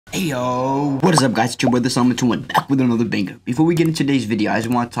Hey yo, what is up guys, it's your brother Salman back with another banger. Before we get into today's video, I just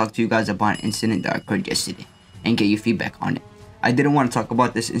want to talk to you guys about an incident that occurred yesterday and get your feedback on it. I didn't want to talk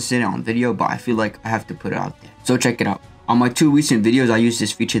about this incident on video, but I feel like I have to put it out there. So check it out. On my two recent videos, I use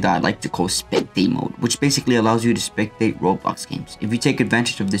this feature that I like to call spectate mode, which basically allows you to spectate Roblox games. If you take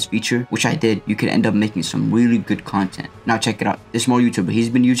advantage of this feature, which I did, you can end up making some really good content. Now check it out. This small YouTuber, he's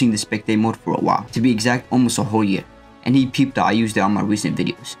been using the spectate mode for a while. To be exact, almost a whole year. And he peeped that I used it on my recent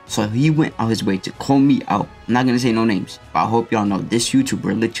videos. So he went out his way to call me out. I'm not gonna say no names, but I hope y'all know this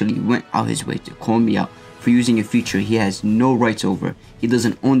YouTuber literally went out his way to call me out for using a feature he has no rights over. He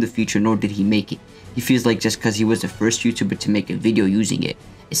doesn't own the feature, nor did he make it. He feels like just because he was the first YouTuber to make a video using it,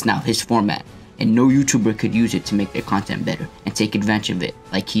 it's now his format. And no YouTuber could use it to make their content better and take advantage of it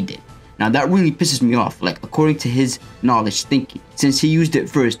like he did. Now that really pisses me off. Like, according to his knowledge thinking, since he used it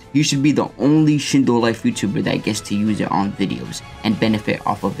first, he should be the only Shindo life YouTuber that gets to use it on videos and benefit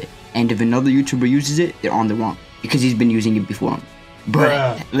off of it. And if another YouTuber uses it, they're on the wrong because he's been using it before him.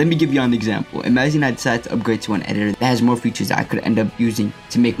 But let me give you an example. Imagine I decided to upgrade to an editor that has more features that I could end up using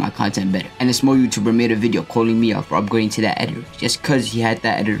to make my content better. And a small YouTuber made a video calling me out for upgrading to that editor just because he had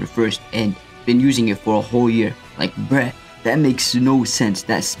that editor first and been using it for a whole year. Like, bruh. That makes no sense.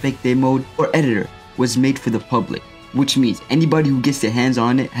 That spectate mode or editor was made for the public, which means anybody who gets their hands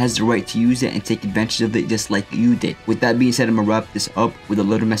on it has the right to use it and take advantage of it just like you did. With that being said, I'm gonna wrap this up with a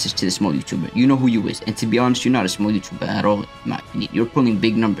little message to the small YouTuber. You know who you is, and to be honest, you're not a small YouTuber at all, in my opinion. You're pulling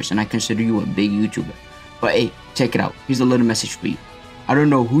big numbers, and I consider you a big YouTuber. But hey, check it out. Here's a little message for you. I don't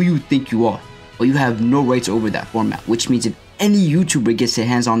know who you think you are, but you have no rights over that format, which means if any YouTuber gets their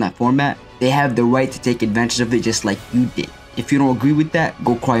hands on that format, they have the right to take advantage of it just like you did. If you don't agree with that,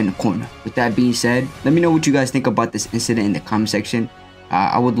 go cry in the corner. With that being said, let me know what you guys think about this incident in the comment section.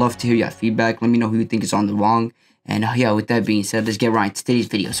 I would love to hear your feedback. Let me know who you think is on the wrong. And yeah, with that being said, let's get right into today's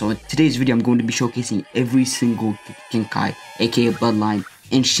video. So in today's video, I'm going to be showcasing every single Kekkei Genkai, aka Bloodline,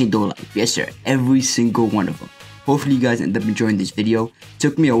 in Shindo life. Yes sir, every single one of them. Hopefully you guys end up enjoying this video. It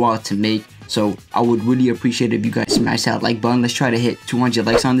took me a while to make, so I would really appreciate it if you guys smash that like button. Let's try to hit 200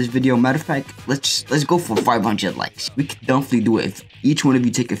 likes on this video. Matter of fact, let's go for 500 likes. We can definitely do it if each one of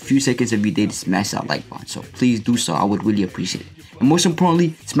you take a few seconds of your day to smash that like button. So please do so. I would really appreciate it. And most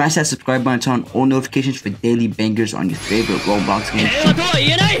importantly, smash that subscribe button, turn on all notifications for daily bangers on your favorite Roblox game.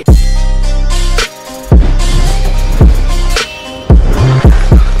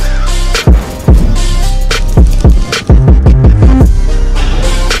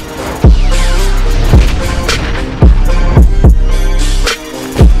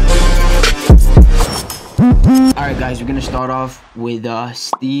 Alright guys, we're gonna start off with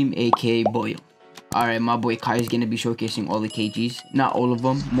Steam aka Boyo. Alright, my boy Kai is gonna be showcasing all the KGs. Not all of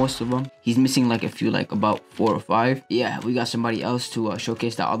them, most of them. He's missing like a few, like about 4 or 5. Yeah, we got somebody else to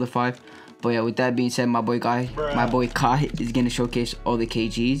showcase the other 5. But yeah, with that being said, my boy Kai is gonna showcase all the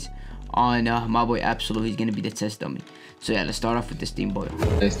KGs. On my boy Absolute, he's gonna be the test dummy. So yeah, let's start off with the Steam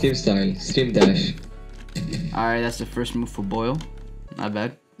Boyo. Steam style, Steam dash. Alright, that's the first move for Boyo. Not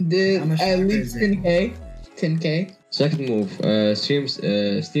bad. Did at least 10k. 10k. Second move,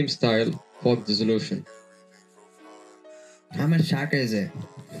 Steam style, fog dissolution. How much chakra is it?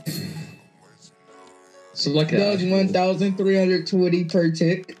 So like Does 1,320 per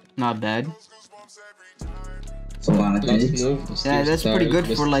tick. Not bad. So last move, Yeah, that's pretty good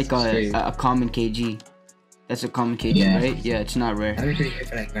for like a common KG. That's a common KG, yeah. Right? Yeah, it's not rare. That'd be pretty good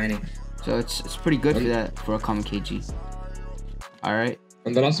for like grinding. So it's pretty good for that, for a common KG. Alright.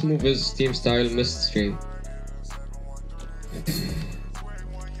 And the last move is Steam style mist stream.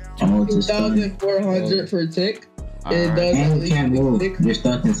 2,400 per tick. It does. And you can't move. You're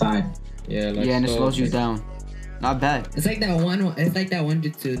stuck inside. Yeah, like yeah, and it slows you down. Not bad. It's like that one. It's like that one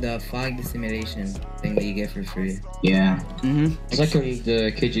to the fog dissimulation thing that you get for free. Yeah. Second,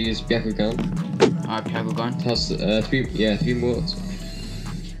 the KG is Byakugan. Alright, Byakugan. It has three moves.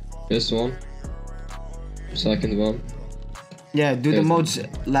 First one. Second one. Yeah, do the modes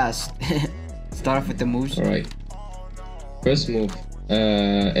last. Start off with the moves. Alright. First move,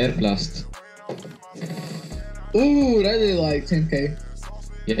 air blast. Ooh, that is like 10k.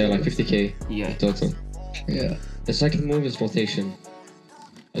 Yeah, like 50k. Yeah. Total. Yeah. The second move is rotation.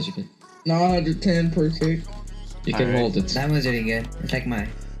 As you can. 910 per tick. You can hold it. That one's really good. It's like my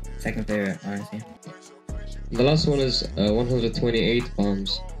second favorite, honestly. The last one is 128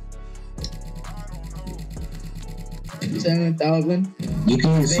 bombs. 7,000. You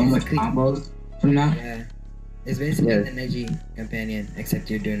can use so much combos from that. Yeah. It's basically an energy companion, except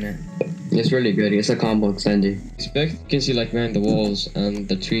you're doing it. It's really good. It's a combo extender. You can see like behind the walls and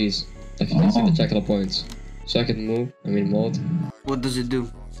the trees. Like you can see the chakra points. Second move, mode. What does it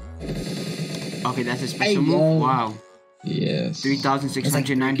do? Okay, that's a special move. Wow. Yes.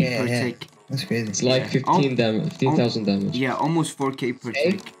 3,690 per tick. That's crazy. It's like 15,000 damage. Yeah, almost 4k per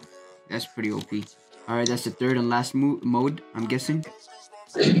tick. That's pretty OP. Alright, that's the third and last mode, I'm guessing.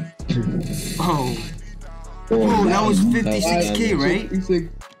 Oh. Oh, that was 56k, right?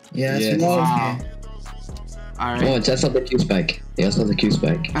 Yeah, Yeah. that's Wow. okay. Alright. Oh, that's not the Q spec. Yeah, that's not the Q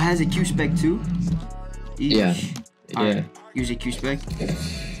spec. It has a Q spec too? Yeah. Alright, Yeah. use a Q spec.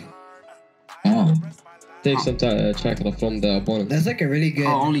 Oh. Take some chakra from the opponent. That's like a really good.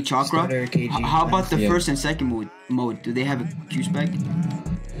 Oh, only chakra? starter KG. How about the Yeah. first and second mode? Do they have a Q spec?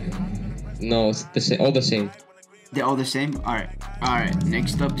 No, it's the same. All the same. They're all the same? Alright. Alright,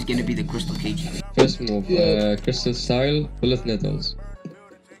 next up is gonna be the crystal KG. First move, crystal style, bullet nettles.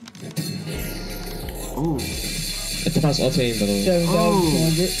 Oh. It has auto aim, by the way.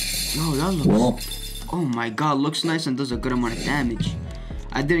 7,200. Yo, that looks... Oh my god, looks nice and does a good amount of damage.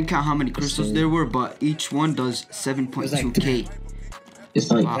 I didn't count how many crystals there were, but each one does 7.2k.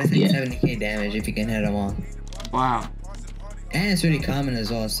 It's like, Wow. That's like yeah. 70k damage if you can hit them all. Wow. And it's really common as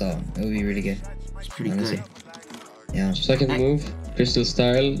well, so it would be really good. It's pretty Honestly. good. Yeah. Second move, crystal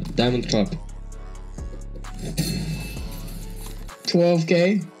style, diamond trap.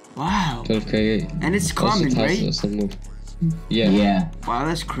 12k. Wow. 12k. And it's common, Also right? has some move. Yeah. Yeah. Wow,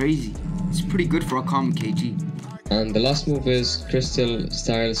 that's crazy. It's pretty good for a common KG. And the last move is crystal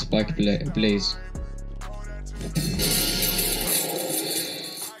style spike blaze.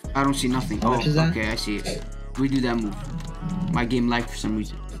 I don't see nothing. How much is that? Okay, I see it. Redo that move. My game lagged for some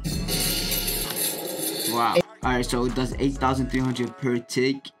reason. Wow. Alright, so it does 8,300 per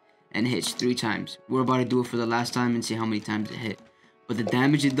tick and hits 3 times. We're about to do it for the last time and see how many times it hit. But the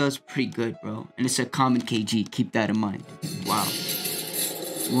damage it does, pretty good, bro. And it's a common KG. Keep that in mind. Wow.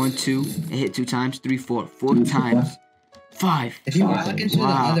 1, 2. It hit 2 times. 3, 4. 4 times. 5. If you walk into the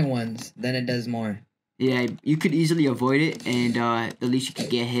Wow. other ones, then it does more. Yeah, you could easily avoid it, and the least you could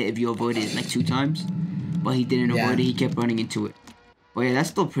get hit if you avoid it is like 2 times. But he didn't avoid it, he kept running into it. But yeah, that's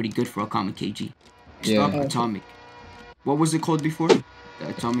still pretty good for a common KG. Stop atomic. What was it called before? The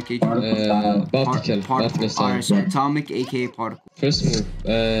atomic KG? Particle. Particle style. Alright, so atomic aka particle. First move,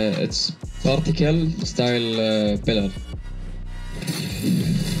 it's particle style pillar.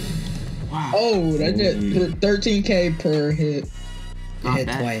 Wow. Oh, that did 13k per hit. It Not hit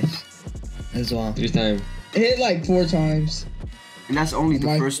bad. twice as well. 3 times. It hit like 4 times. And that's only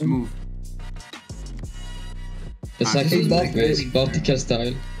the first move. The second move is particle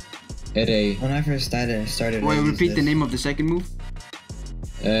style array. When I first started, Wait, repeat the name of the second move?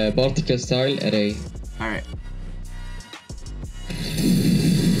 Particle style array. Alright.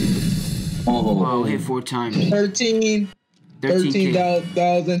 Oh. Wow, hit 4 times. 13. 13k.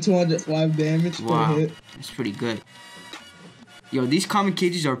 13,205 damage Wow, per hit. that's pretty good. Yo, these common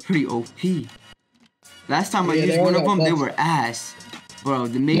KGs are pretty OP. Last time I Yeah, used they all one of got them, they buffs. were ass. Bro,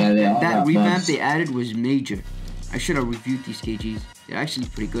 Yeah, that revamp they added was major. I should have reviewed these KGs. They're actually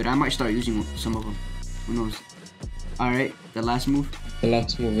pretty good. I might start using some of them. Who knows? Alright, the last move. The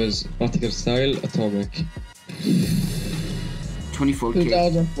last move is particle style atomic. 24k.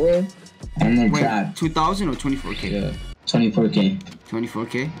 2004. And then Wait, trap. 2000 or 24k? Yeah. 24k.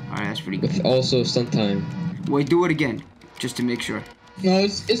 24k? Alright, that's pretty good. With also stun time. Wait, do it again. Just to make sure. No,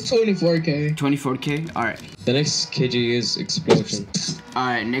 it's 24k. 24k? Alright. The next KG is explosion.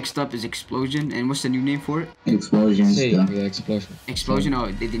 Alright, next up is Explosion. And what's the new name for it? Explosions. Say, stuff. yeah, explosion. Explosion? Oh,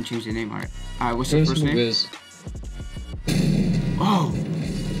 they didn't change the name. Alright. Alright, what's the First first move name? is Oh!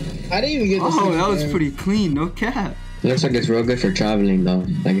 I didn't even get the Oh, second that was damage. pretty clean. No cap. looks like it's real good for traveling though.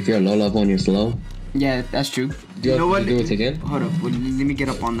 Like if you're low level and you're slow. Yeah, that's true. Do you know have what? to do it again? Hold up. Well, let me get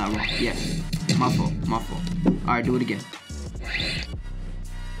up on that one. Yeah. My fault. My fault. Alright, do it again.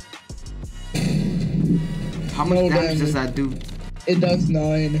 How much No damage does damage. that do? It does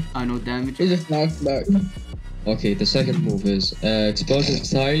 9. No damage. It just knocks back. Okay, the second move is explosion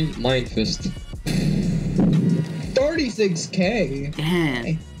style mind fist. 36k.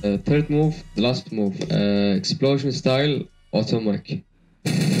 Damn. Third move, the last move, explosion style atomic.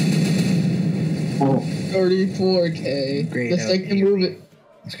 34k. Great, The that second was- move,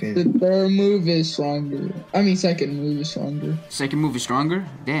 That's crazy. the third move is stronger. I mean, second move is stronger. Second move is stronger?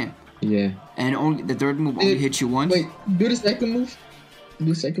 Damn. Yeah. And only the third move only hits you once? Wait, do the second move. Do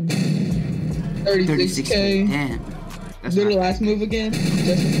the second move. 36k. 36k. Damn. That's Do not the last move again.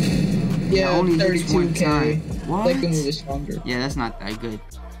 Yeah, only hits one 32k. time. What? Second move is stronger. Yeah, that's not that good.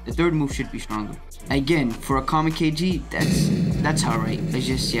 The third move should be stronger. Again, for a common KG, that's alright. It's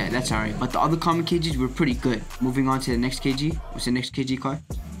just, yeah, that's alright. But the other common KGs were pretty good. Moving on to the next KG. What's the next KG card?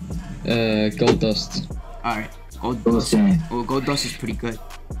 Gold dust. Alright. Gold Gold Dust. Sand. Oh, Gold Dust is pretty good.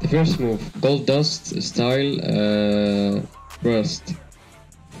 The first move, Gold Dust style burst.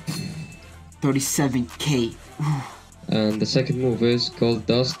 37k. And the second move is Gold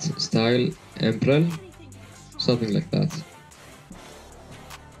Dust style Emperor. Something like that.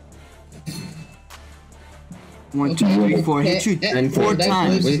 1, 2, 3, 4. Hit you And 4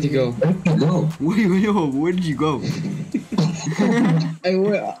 times. Where did you go? Where did you go? I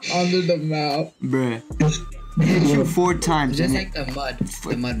went under the map. Bruh. Hit you 4 times. Just and like the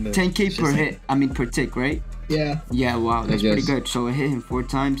mud move. 10k per hit. I mean per tick, right? Yeah. Yeah, wow, that's I pretty guess. good. So it hit him 4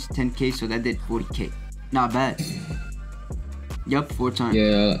 times, 10k, so that did 40k. Not bad. Yup, 4 times.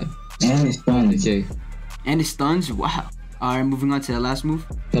 Yeah. And it's done. Okay. And it stuns, wow. Alright, moving on to the last move.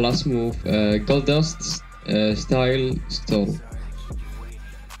 The last move, Gold Dust style Stole.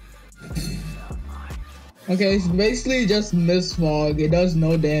 Okay, it's basically just Mist Fog. It does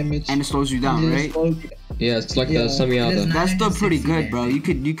no damage. And it slows you down, It just right? slows you down. Yeah, it's like Yeah. the Samiata. That's still pretty 960 good, bro.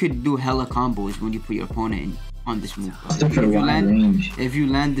 damage. You could do hella combos when you put your opponent in, on this move, bro. Still for a wide range. If you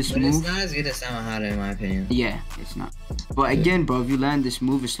land this But it's move, not as good as Samahara in my opinion. yeah, it's not. But again, bro, if you land this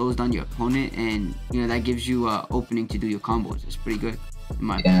move, it slows down your opponent, and you know that gives you opening to do your combos. It's pretty good, in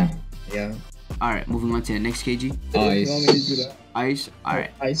my opinion. Yeah. Yeah. All right, moving on to the next KG. You want me to do Ice. that? Ice. All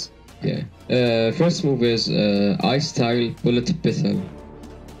right. Ice. Yeah. First move is Ice style Bullet Pistol.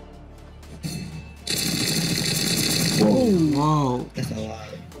 Ooh. Whoa. That's a lot.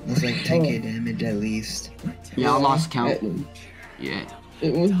 That's like 10k damage at least. Yeah, I lost count. It, Yeah,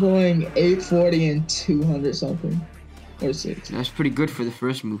 it was doing 840 and 200 something. Or 6. that's pretty good for the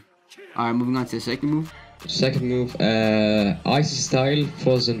first move. All right, moving on to the second move. Second move, Ice style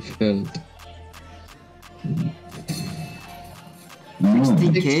Frozen Field.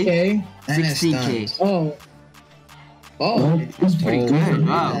 16k. 6k. And it 16k. stuns. Oh. Oh. That's pretty Oh. good.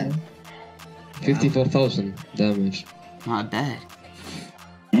 Wow. Yeah. 54,000 damage. Not bad.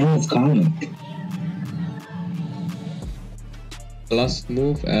 And it's coming. Last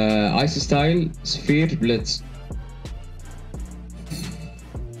move, Ice style Sphere Blitz.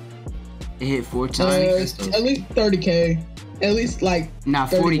 It hit 4 times. Crystals. At least 30k. At least like Nah,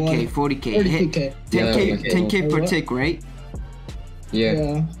 40k. 40k. It hit 32k. 10k. Yeah, like- 10k per What? tick, right? Yeah.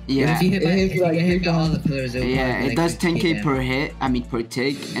 Yeah. But Yeah. if you hit, It by, hits if you like get hit by all the 3,000. pillars, it'll Yeah, probably it like does 10k 50k per damage. hit. I mean per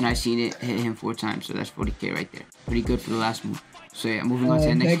tick, and I seen it hit him 4 times, so that's 40k right there. Pretty good for the last move. So yeah, moving on to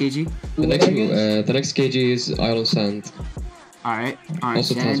the next next- KG. The next move, the next KG is Iron Sand. All right, Iron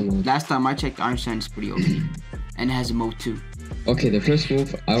Also Sand. 1000 mode. Last time I checked, Iron Sand is pretty OP, and it has a mode too. Okay, the first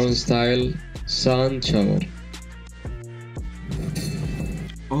move, Iron style Sun Shower.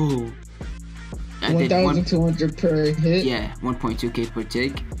 Oh, that did 1,200 per hit. yeah, 1.2k per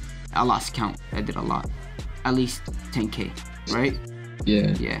tick. I lost count. That did a lot. At least 10k, right?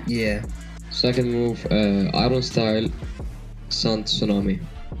 Yeah. Yeah. Yeah. Second move, Iron style Sun Tsunami.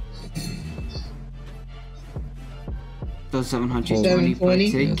 Does 720 per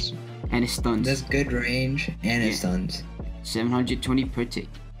 720? tick, Yes. and it stuns. That's good range and Yeah. it stuns. 720 per tick.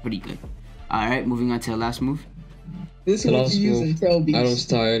 Pretty good. All right, moving on to the last move. This is The what last you use in move, Tail Iron Beast.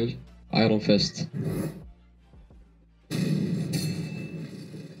 style Iron Fist.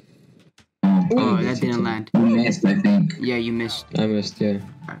 Oh, that didn't land. You missed, I think. Yeah, you missed. I missed, yeah.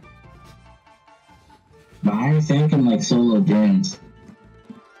 But I'm thinking like solo drains.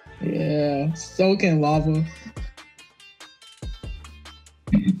 Yeah. Soaking lava.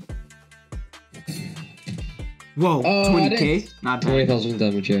 Whoa, Oh, I 20k? Not bad. 20,000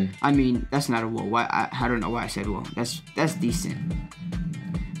 damage, yeah. I mean, that's not a whoa. Why? I don't know why I said whoa. That's decent.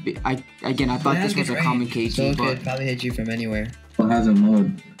 I thought It has this was a good common range, KG, so it but could probably hit you from anywhere. It has a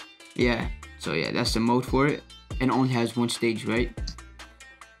mode. yeah. So yeah, that's the mode for it. And it only has 1 stage, right?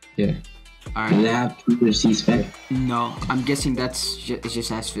 Yeah. All Do right. they have Trooper C-Spec? No, I'm guessing it just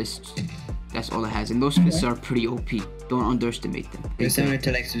has fists. That's all it has, and those fists are pretty OP. Don't underestimate them. They're similar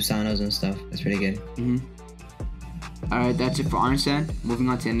to like Susanos and stuff. That's pretty good. All right, that's it for Iron Sand. Moving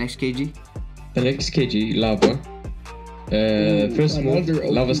on to the next KG. The next KG, Lava. First move, another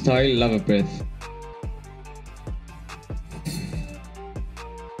OP. Lava style, Lava Breath.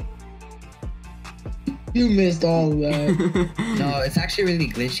 You missed all of that. No, it's actually really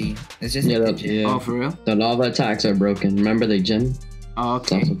glitchy. It's just Yeah, like that- glitchy. Oh, for real? The lava attacks are broken. Remember the gym? Oh,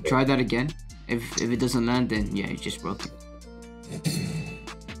 okay. Awesome. Try that again. If it doesn't land, then yeah, it's just broken.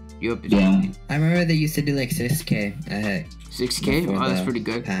 Yup, it's Yeah. broken. I remember they used to do like 6k a hit. 6k? before Oh, that's the pretty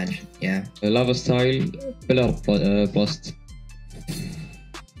good. Patch, yeah. Lava style, Pillar Blast.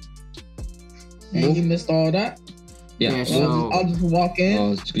 And you missed all that. Yeah. Yeah, I'll, so- I'll just walk in.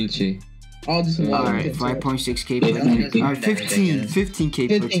 Oh, it's glitchy. I'll just walk Alright, in. 5.6k per Yeah, tick. yeah. Alright, 15k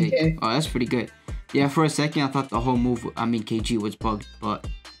per 15K. tick. Oh, that's pretty good. Yeah, for a second I thought the whole move, I mean KG was bugged, but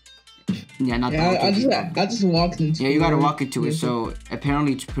Yeah, not Yeah, the ultimate. I just walked into Yeah, it. you gotta walk into it. So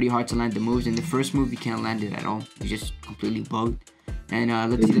apparently it's pretty hard to land the moves. In the first move, you can't land it at all. You just completely bugged. And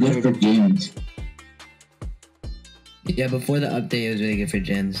let's see It's the good third for move. games. Yeah, before the update, it was really good for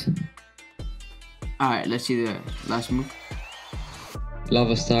gens. All right, let's see the last move.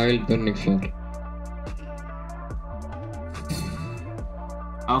 Lava style, burning floor.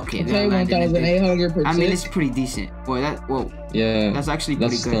 Okay, Okay, that landed in there. 1,800 per I mean, tick. it's pretty decent. Whoa, Yeah, that's actually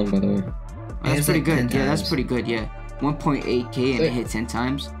pretty that's good. stun, by the way. That's It's pretty like good. 10 Yeah, that's times. pretty good. Yeah, 1.8k and it hit 10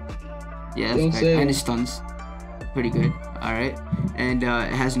 times. Yeah, Don't that's say great. And it. it stuns. Pretty good. All right, and it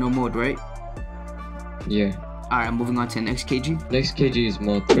has no mode, right? Yeah. All right, moving on to the next KG. Next KG is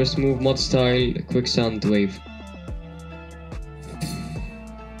mod. First move, mod style, quicksand wave.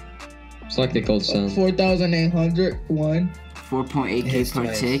 It's like the gold sand. 4,800 one. 4.8k Hits per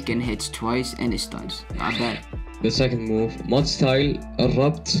twice. tick and hits twice and it stuns. Not bad. The second move, mod style,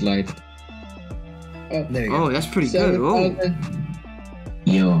 erupt slide. There you Oh, go. that's pretty good. Oh, 7,000.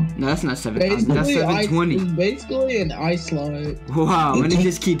 Yo, no, that's not 7,000. That's Basically, 720. it's basically an ice slide. Wow, and it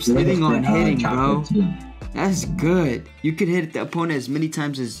just keeps hitting on hitting, bro. chocolate too. That's good. You could hit the opponent as many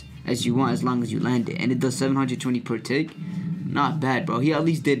times as you want as long as you land it. And it does 720 per tick. Not bad, bro. He at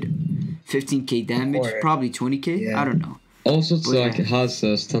least did 15k damage. Quarter. Probably 20k. Yeah. I don't know. Also, it's Oh, yeah. like it has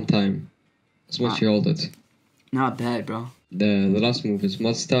stun time. As much you hold it. Not bad, bro. The last move is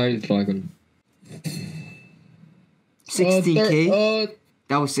mod style, dragon. 16k.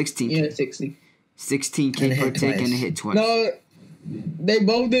 That was 16k. Yeah, 60. 16k And it per hit tick and it twice. hit twice. No, they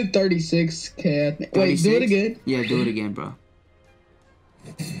both did 36k. I think. Wait, do it 36? again. Yeah, do it again, bro.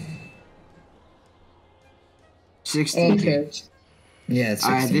 16k. Okay. Yeah, it's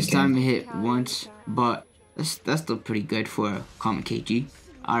Alright, this 16K. time it hit once, but that's still pretty good for a common KG.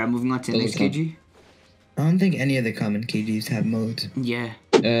 Alright, moving on to the next Doesn't KG. I don't think any of the common KGs have modes. Yeah.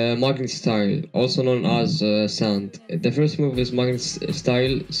 Magnet style, also known as sand. The first move is magnet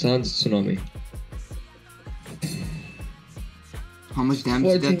style, sand tsunami. How much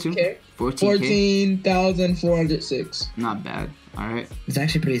damage did that do? 14k. 14k. 14,406. Not bad. Alright. It's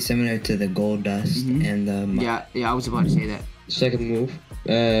actually pretty similar to the gold dust Mhm. and the Yeah, I was about to say that. Second move,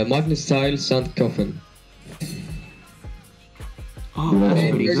 magnet style, sand coffin. Oh, that's Whoa.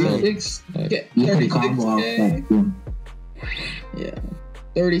 pretty good. 36k. You can combo off 36k. that too. Yeah.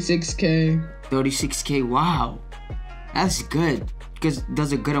 36k. 36k, wow. That's good. Because it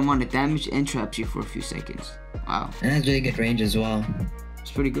does a good amount of damage and traps you for a few seconds. Wow. and has really good range as well.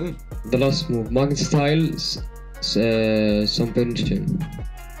 It's pretty good. The last move, magnet style, suspension.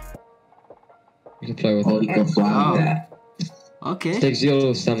 You can play with Oh, it. you can fly Oh. with that. Okay. Takes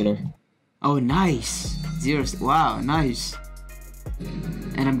 0 stamina. Oh, nice. Wow, nice.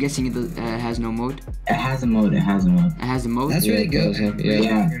 And I'm guessing it has no mode. It has a mode. It has a mode. It has a mode. That's Yeah, really it good. does have- yeah.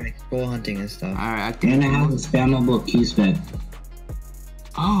 Yeah. You're like scroll hunting and stuff. Alright, activate And the it has mode. a spammable key spec.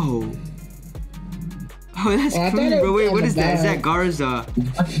 Oh. Oh, that's Oh, I thought clean, it bro. was Wait, on what the is that? Is that back. Gara's You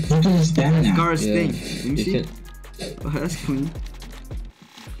can just spam now. Gara's Yeah. thing? Let me You see. can, Oh, that's clean.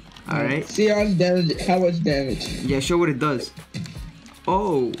 Alright. See how much damage. How much damage? Yeah, show what it does.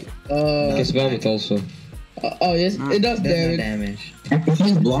 Oh. you can spam it also. Oh yes, it does Does no damage. damage. If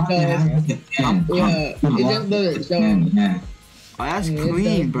he's blocked, it has like a pen. Yeah, He it blocked just doesn't with a show. pen, yeah. Oh, that's Yeah, it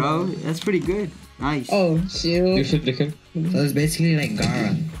clean, does bro. That's pretty good. Nice. Oh, You shield. should reckon. So it's basically like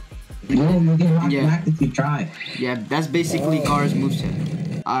Gara. Yeah, you can knock Yeah. back if you try. Yeah, that's basically Gara's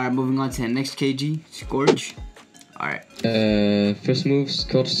moveset. Alright, moving on to the next KG. Scorch. Alright. First move,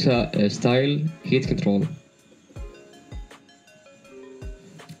 Scorch style, heat control.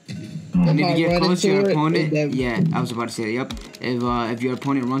 And If if I you get run close to into your it, opponent, it yeah, I was about to say, yep. If your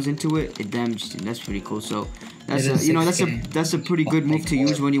opponent runs into it, it damages him. That's pretty cool. So that's It a, is you know 6K. that's a pretty good move to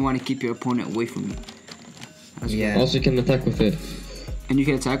use when you want to keep your opponent away from you. That's Yeah. Also, you can attack with it. good. And you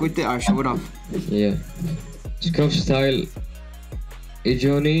can attack with it. Alright, show it off. Yeah. Scorch style,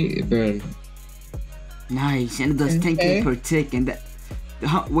 Ijoni burn. Nice, and it does 10k Okay. per tick. And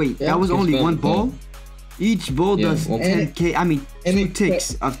that, wait, Yeah. that was only It's one fun, ball. Each ball Yeah, does one- 10k. I mean, and two it-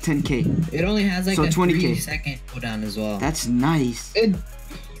 ticks of 10k. It only has like So a 20K. 3-second cooldown as well. That's nice.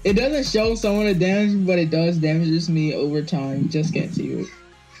 It doesn't show someone the damage, but it does damages me over time. Just can't see it.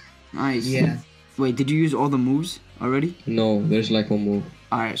 Nice. Yeah. Wait, did you use all the moves already? No, there's like one move.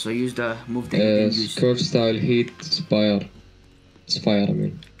 Alright, so use the move that you didn't use. Scorch style, heat, spire. Spire, I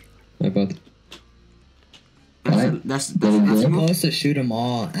mean. My bad. That's You're the move. supposed to shoot them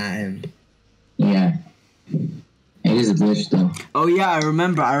all at him. Yeah. It is a glitch though. Oh yeah, I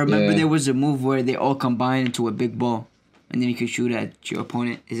remember. Yeah. There was a move where they all combine into a big ball, and then you can shoot at your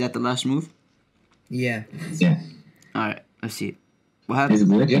opponent. Is that the last move? Yeah. Yeah. All right, let's see it. What happened? Is it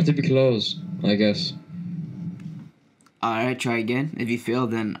glitch? You have to be close, I guess. Alright, try again. If you fail,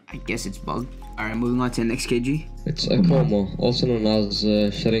 then I guess it's bugged. Alright, moving on to the next KG. It's Akuma, also known as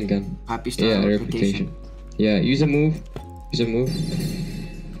Sharingan. Happy style Yeah, replication. replication. Yeah, use a move. Use a move.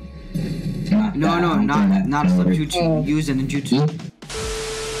 No, not flip jutsu. Use a ninjutsu.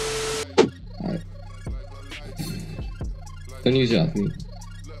 Don't use it at me.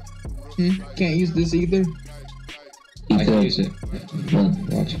 Can't use this either. I can use it.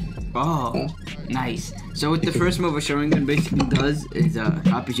 Watch. Oh, nice. So what the first move of Sharingan basically does is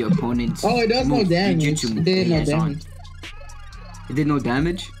copies your opponent's Oh, it does no move, damage. ninjutsu move It did he no has on. damage. It did no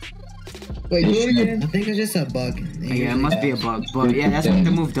damage? Wait, do it I again. think it's just a bug. Yeah, it must be a bug. But yeah, that's what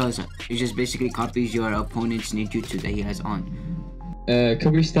the move does. It just basically copies your opponent's ninjutsu that he has on.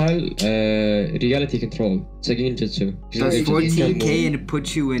 Kaguya style, reality control. It's like ninjutsu. So it's 14k and it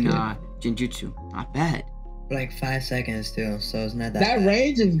puts you in Genjutsu. Not bad. For like 5 seconds too, so it's not that That bad.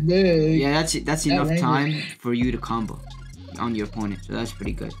 range is big. Yeah, that's enough range is- time for you to combo on your opponent. So that's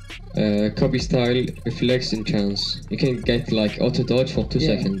pretty good. Kaguya style, reflex and chance. You can get like auto dodge for 2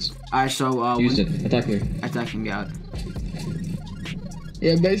 Yeah. seconds. Alright, so Use it. Attack me. attack him out.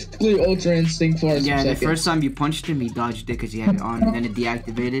 Yeah, basically Ultra Instinct for some Yeah, the seconds. first time you punched him, he dodged it because he had it on, and then it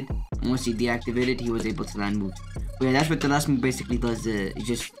deactivated. And once he deactivated, he was able to land moves. But yeah, that's what the last move basically does. It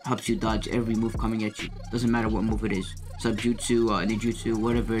just helps you dodge every move coming at you. Doesn't matter what move it is. Subjutsu, ninjutsu,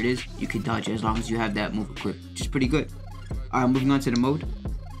 whatever it is, you can dodge it as long as you have that move equipped, which is pretty good. Alright, moving on to the mode.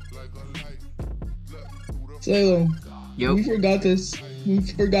 Salem, Yo, we forgot this. We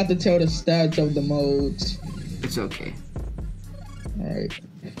forgot to tell the stats of the modes. it's okay. Alright.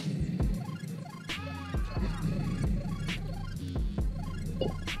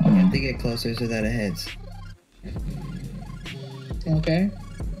 You have to get closer so that it hits. Okay.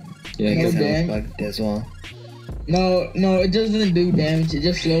 Yeah, No I guess get that damage. was bugged as well. No, it doesn't do damage. It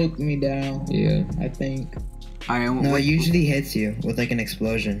just slowed me down. Yeah. I think. Alright, No, it usually hits you with like an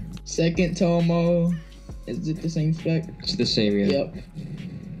explosion. Second Tomo. Is it the same spec? It's the same, yeah. Yep.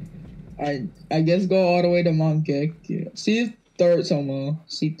 I guess go all the way to Mangekyo. See third Tomo.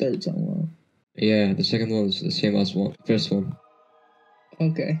 See third Tomo. Yeah, the second one is the same as first one.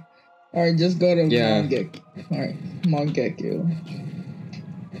 Okay. Alright, just go to Yeah. Mangekyo. Alright, Mangekyo.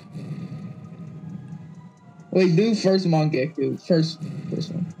 Wait, do first Mangekyo. First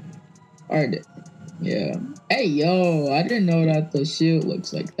one. Alright. Yeah. Hey, yo, I didn't know that the shield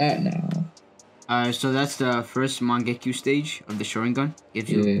looks like that now. so that's the first Mangekyo stage of the Sharingan. Gives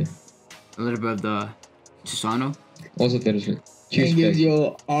you Yeah. a little bit of the Susanoo. Also, there's like two And gives specs.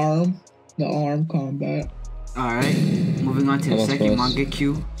 you the arm combat. Alright, moving on to the Come on, second Cross.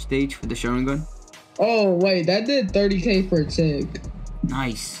 Mangekyo stage for the Sharingan. Oh, wait, that did 30k per tick.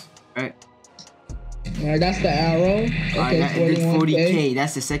 Nice. Alright. Alright, that's the arrow. Okay, That did 41k. 40k.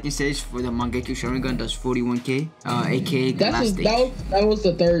 That's the second stage for the Mangekyo Sharingan. Does 41k. aka the That's last stage. that was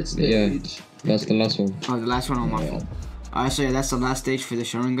the third Yeah. stage. That's the last one. Oh, the last one on my phone. Alright, so yeah, that's the last stage for the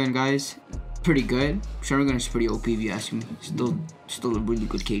Sharingan, guys. Pretty good. Sharingan is pretty OP if you ask me. Still a really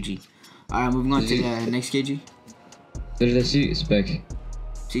good KG. Alright, moving on to the next KG. There's a C spec.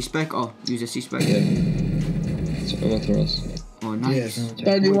 C-Spec? Oh, use a C-Spec. Yeah. It's Amaterasu. Oh, Yeah, nice. sounds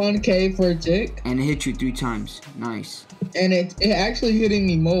right. 31k for a tick. And it hit you 3 times. Nice. And it actually hitting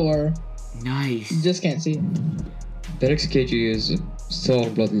me more. Nice. You just can't see it. The next KG is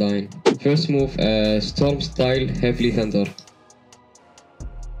Storm Bloodline. First move, Storm style, Heavily Thunder.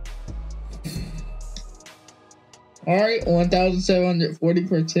 Alright, 1740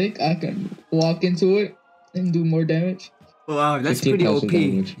 per tick. I can walk into it and do more damage. Wow, that's pretty 15,000 OP.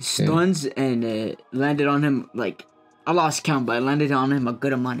 damage, yeah. Stuns and landed on him like I lost count, but I landed on him a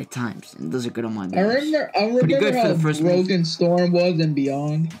good amount of times, and those are good amount of I damage. remember Pretty good for how the first move. broken Storm was and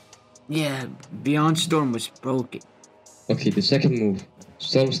beyond. Yeah, Beyond Storm was broken. Okay, the second move,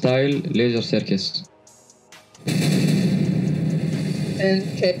 Storm style, Laser Circus.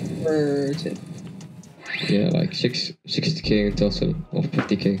 10k per tick. Yeah, like 60k in total, or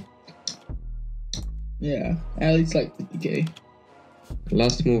 50k. Yeah, at least like 50k.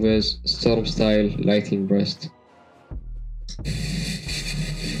 Last move is Storm style, Lightning Breast.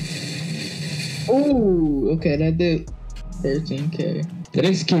 Ooh, okay, that did 13k. The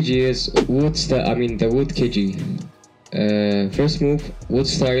next KG is Wood style, the Wood KG. First move, Wood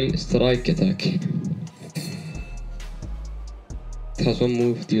style, Strike Attack. It has one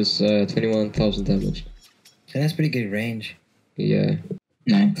move, deals 21,000 damage. So that's pretty good range. Yeah.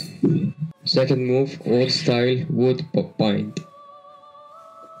 Nice. Second move, Old style, Wood Bind.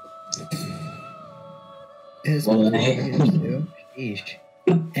 His Well, too. Sheesh.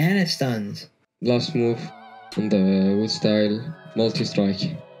 And it stuns. Last move, And the wood style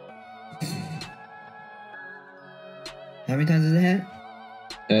multi-strike. How many times does it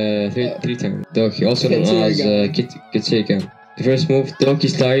hit? Three times. Dokei, also known as Ketsurygan. The first move, Dokei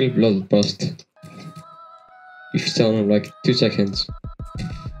style blood burst. You should stun him like 2 seconds.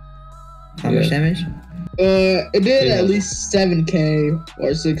 How much damage? It did Yeah. at least 7k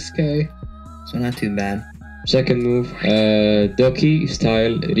or 6k. So not too bad. Second move, Dokei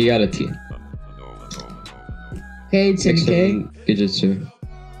style reality. Okay, 10k, Genjutsu.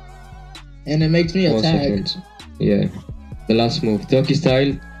 and it makes me 1 attack. second. Yeah. The last move, Dokei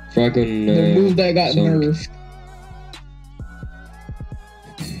style dragon. The move that got song. nerfed.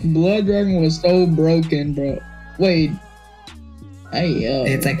 Blood Dragon was so broken, bro. Wait. Hey, yo.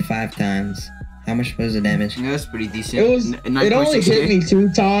 It's like 5 times. How much was the damage? Yeah, that's pretty decent. It was. It only hit me 2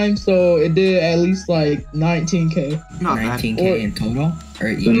 times, so it did at least like 19k. Not bad. 19k in total? Or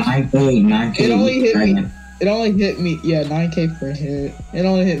each? 9K. It only hit me. Dragon. It only hit me. Yeah, 9k per hit. It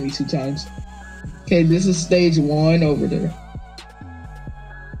only hit me 2 times. Okay, this is stage 1 over there.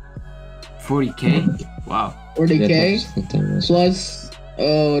 40k. Wow. 40k Yeah, that's plus.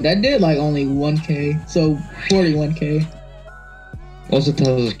 Oh, that did like only 1k. So 41k. also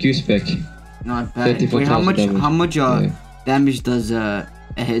tells Q-spec. Not bad. 34,000 Wait, how much? damage. How much Yeah. damage does a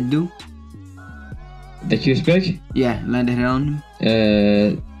hit do? The Q-spec? Yeah, land a hit on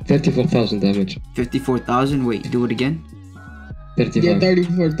him. 34,000 damage. 54,000. Wait, do it again. 35. Yeah,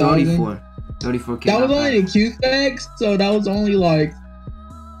 34,000. 34k. That was not only bad. the Q specs, so that was only like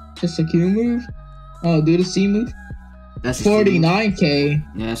just a Q move. Oh, do the C move. That's a steal. 49k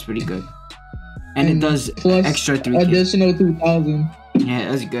Yeah, that's pretty good. And it And does plus extra 3k. additional 2,000. Yeah,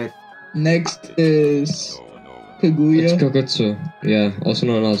 that's good. Next is It's Kaguya. Kokotsu. Yeah, also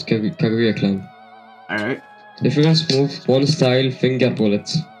known as Kaguya clan. Alright. The first move, one style finger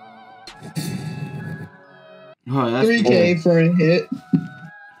bullets. Oh, that's 3k for a hit.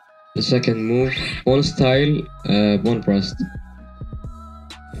 The second move, one style, one breast.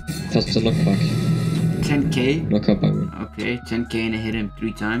 That's a knockback. 10k. Knockup, I mean. Okay, 10k and I hit him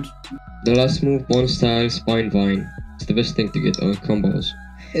 3 times. The last move, one style, spine vine. It's the best thing to get on combos.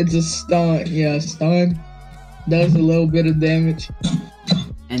 It's a stun. Yeah, stun. Does a little bit of damage.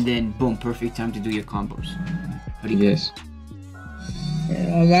 And then boom, perfect time to do your combos. Pretty good. Yes.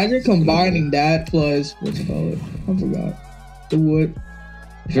 Yeah, imagine combining that plus what's it called? I forgot. The wood.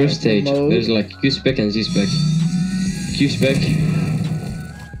 First stage, Mode. there's like Q-spec and Z-spec. Q-spec.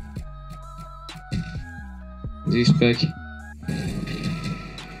 Z-spec.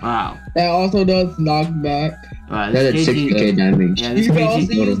 Wow. That also does knockback. Wow, That this is KG, 60k damage. yeah, You this can also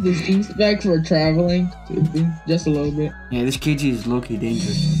KG, use the C spec for traveling, just a little bit. yeah, this KG is low-key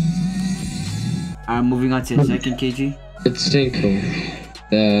dangerous. Alright, moving on to the second KG. It's Senko.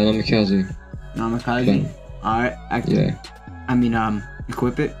 The Namikaze. Namikaze. Alright, Yeah.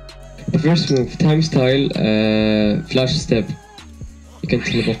 equip it. The first move, time style, flash step. You can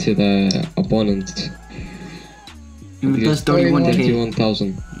teleport to the opponent. It does 31K.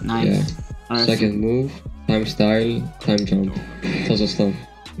 21,000. Nice. Yeah. Alright, Second move, time style, time jump. Toss a stun.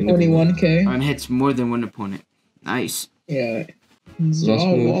 21k. and hits more than one opponent. Nice. Yeah. Last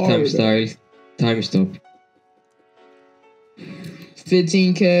move, time style, time stop.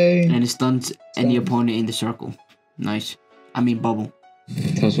 15k. And it stuns any opponent in the circle. Nice. Bubble.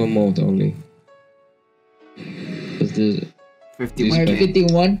 Toss one mode only. That's the 51k.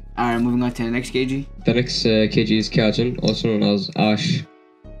 51. Alright, moving on to the next KG. The next KG is Kaijin, also known as Ash.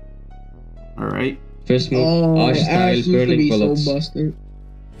 Alright. First move, Oh, Ash Ash style, used to burning be bullets. so busted.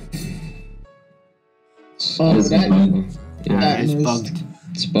 Oh, Oh, that yeah, Alright, it's moves. bugged.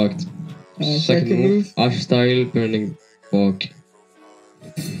 it's bugged. second move. Ash style, burning fog.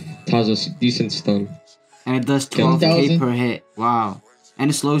 It has a decent stun. And it does 10,000. 12k per hit. Wow. And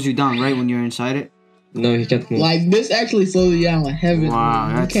it slows you down, right, when you're inside it? No, he can't move. Like this actually slows you down like heaven. Wow,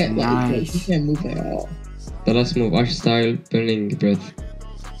 you that's can't nice. you can't move at all. The last move, Ash style, burning breath.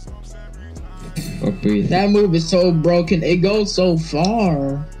 Or breathe. That move is so broken. It goes so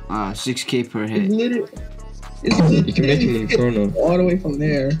far. 6k per It's hit. literally. You can make him infernal. all the way from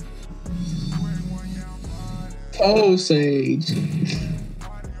there. Toe Sage.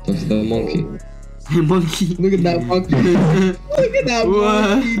 That's the monkey. Monkey. Look at that monkey. Look at that What?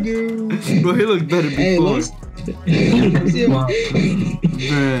 monkey, dude. Bro, he looked better Hey, before. let's. See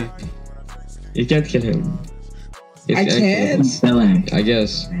Bruh. You can't kill him. It's I can't. Kill him. I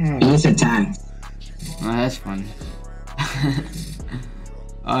guess. He's attacked. Oh, that's funny.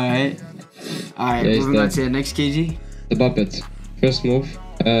 Alright. Alright, Yeah, he's moving on dead. to the next KG. The puppet. First move,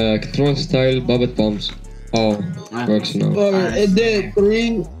 control style, puppet bombs. Oh, works now. It did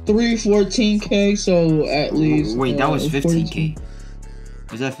 314k, so at least. Wait, that was 15k.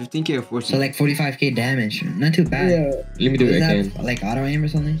 Was that 15k or 14? So like 45k damage. Not too bad. Yeah, Let me do it Is again. that like auto aim or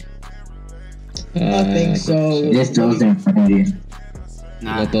something? I think so. Just throws in front of you.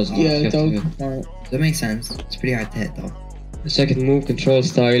 Nah. That does Yeah, not so hit. That makes sense. It's pretty hard to hit though. The second move, control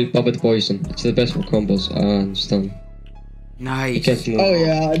style, puppet poison. It's the best for combos and stun. You Nice. can't move. Oh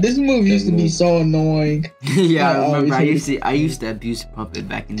yeah, this move used to be so annoying. Yeah, I Oh, remember. always I used to abuse puppet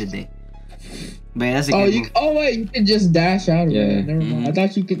back in the day. But yeah, that's a Oh, good you. move. Oh wait, you could just dash out of Yeah. it. Never mind. I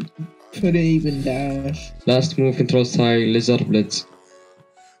thought you couldn't even dash. Last move, control style, lizard blitz.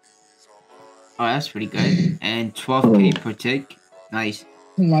 Oh, that's pretty good. And 12k per tick. Nice.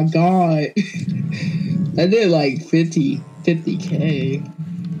 Oh my god, I did like 50k.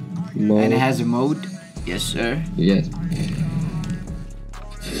 Mode. And it has a mode. Yes, sir. Yeah,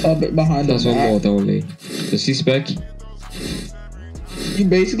 Puppet behind that's the one back. mode only. The C-spec, You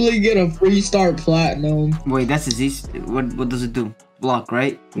basically get a free start platinum. Wait, that's a Z. What does it do? Block,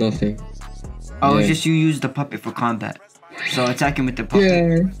 right? nothing. Oh, it's Yeah. just you use the puppet for combat. So attacking with the puppet,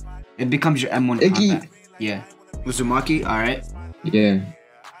 Yeah, it becomes your M1 It combat. Yeah. Uzumaki, alright. Yeah.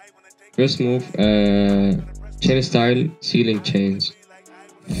 First move, chain style, ceiling chains.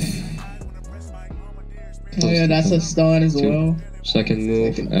 oh yeah, that's a stun as well. Second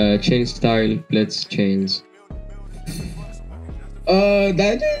move, chain style, blitz chains.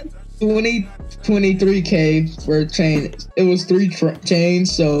 That did 23k for a chain. It was three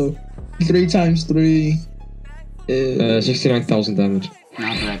chains, so 3 times 3 is 69,000 damage.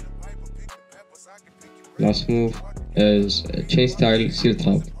 Not bad. Last move is chain style, seal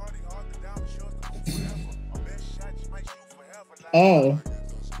trap. oh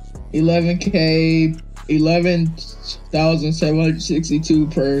 11k, 11,762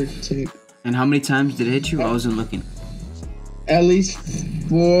 per tick. And how many times did it hit you? I wasn't looking. At least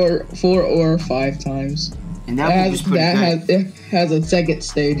four or 5 times. And that move was pretty good. It has a second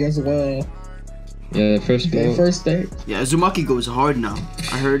stage as well. Yeah, the first Okay, move. first stage. Yeah, Uzumaki goes hard now.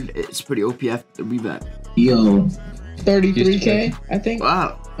 I heard it's pretty OP after the revamp. Yo, 33k, I think.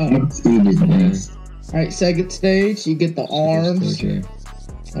 Wow. that stage is nice. Alright, second stage, you get the arms. Stage,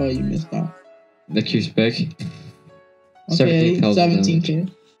 Oh, you missed out. The Q spec. Okay, 17,000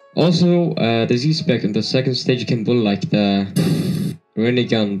 17k. Also, the Z spec in the second stage you can pull like the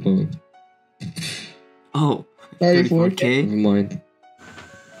Rinnegan bull. Oh. 34k. Never mind.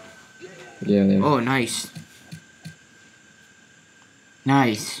 Yeah, there. Oh, nice.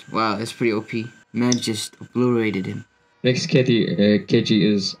 Nice. Wow, that's pretty OP. Man just obliterated him. Next KG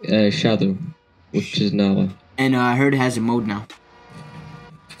is Shadow, which is Nara. And I heard it has a mode now.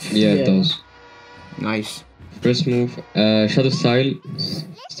 Yeah, Yeah. it does. Nice. First move, Shadow style,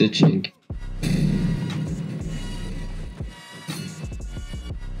 stitching.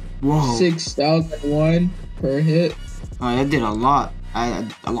 Whoa. 6,001 per hit. Oh, that did a lot. I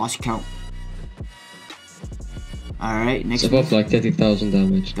lost count. Alright, next It's move. above like 30,000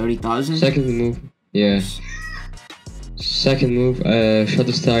 damage. 30,000? Second move, yeah. Second move,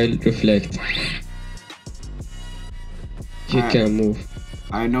 Shadow style, reflect. He Alright. can move.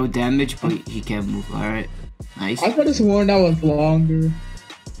 Alright, no damage, but he can't move. Alright. Nice. I could have sworn that was longer.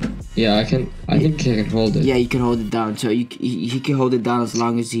 Yeah, I think I can hold it. Yeah, you can hold it down. So he can hold it down as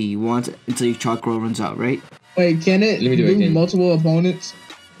long as he wants until your chakra runs out, right? Wait, can it Let me do it again. multiple opponents?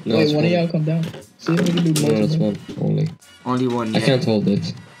 No, Wait, it's one of one. y'all come down. See if we can do No, that's multiple. one only. Only one. I Yeah. can't hold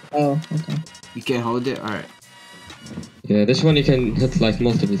it. Oh, okay. You can't hold it? Alright. Yeah, this one you can hit like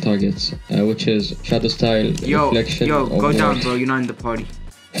multiple targets, which is Shadow style, reflection. Yo, go or down, more. bro. You're not in the party.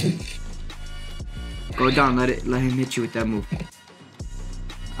 Go down. Let him hit you with that move.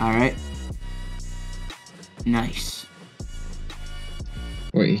 Alright. Nice.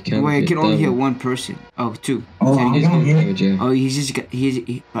 Wait, he can't. Wait, I hit can only them. hit one person. Oh, 2. Oh, Ten. He's I not hit. damage, yeah. Oh, he's just got.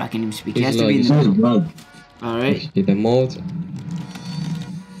 Bro, I can't even speak. He has He's to be in like- the So is middle. Blood. Alright. Okay, the mode.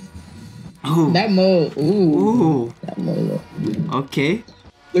 Ooh. That mode, Ooh. that mode Okay.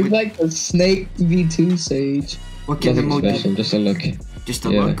 looks like the Snake V2 Sage. What can the Nothing mode do? special, just a look. Just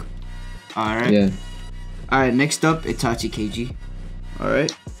a Yeah. look. Alright. Yeah. Alright, next up, Itachi KG.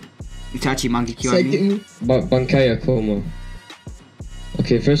 Alright. Itachi Mangekyo, I mean. Second move, Bankai Akuma.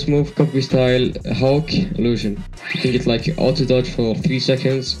 Okay, first move, copy style, Hawk, illusion. You can get like auto dodge for 3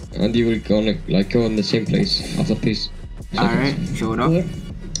 seconds, and you will gonna like go in the same place after 3 seconds. Alright, show it up. what?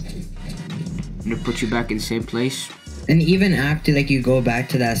 I'm gonna put you back in the same place. And even after like you go back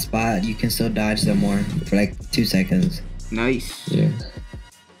to that spot, you can still dodge them more for like 2 seconds. Nice. Yeah.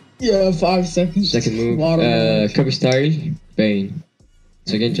 Yeah, 5 seconds. Second move, Water. copy style, Bane.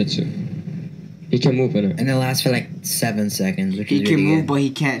 It's a Genjutsu. He can move in it. And it lasts for like 7 seconds, which He is can really move, good. but he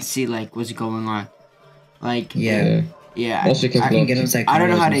can't see like what's going on. Like Yeah. yeah. Also, he can I block. get him like I don't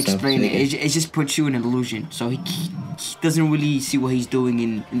know how to combos and stuff, explain so it. he It just puts you in an illusion. So he doesn't really see what he's doing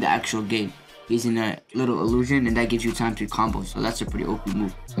in the actual game. He's in a little illusion, and that gives you time to combo. So that's a pretty OP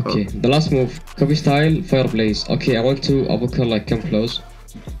move. Okay, the last move, copy style, fire blaze. Okay, I want to uppercut like come close.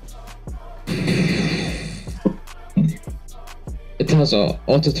 It has a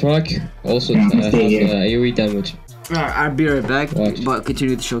auto track, also it has AoE damage. Alright, I'll be right back. Watch. But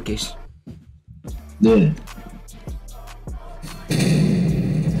continue the showcase. Do it.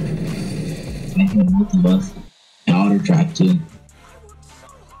 I hit multi-buff. And auto track too.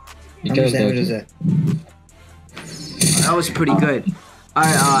 You How can much damage dodge is it. that? That was pretty good.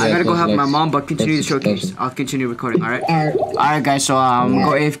 Alright, I Yeah, gotta go it was help my like mom, but continue the 6,000. showcase. I'll continue recording, alright? Alright. Alright guys, so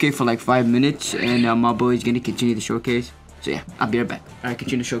go AFK for like 5 minutes, and my boy's gonna continue the showcase. So yeah, I'll be right back. Alright,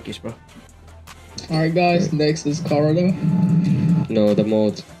 continue the showcase, bro. Alright, guys. Next is Karada. No, the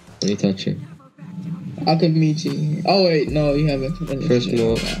mode on Itachi. Akamichi. Oh wait, no, you haven't finished. First it.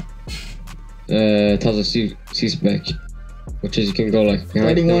 move, it has a C-spec, which is you can go like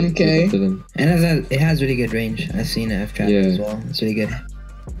behind them, 31K. to them. And it has really good range. I've seen it. I've tried it Yeah. as well. It's really good.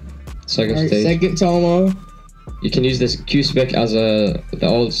 Second Alright, stage, second Tomo. you can use this Q-spec as the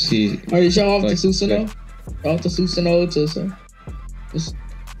old C. Alright, show off the Like, Susanoo. Show off the Susanoo to just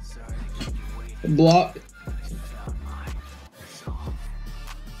block.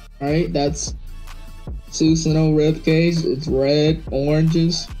 Alright, that's Susanoo ribcage. It's red,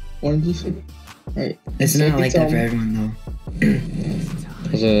 oranges. Alright. It's not Second like that for Tomo. everyone though.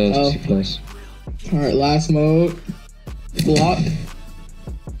 As a Oh. C plus. Alright, last mode. Block.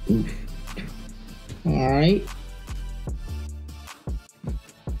 Alright.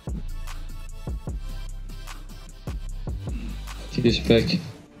 Q-spec.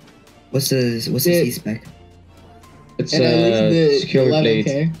 What's the Yeah. C spec? It's And at least the secure blade.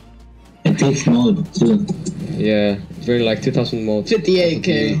 11K. It takes mode too. Yeah, it's very like 2000 mode.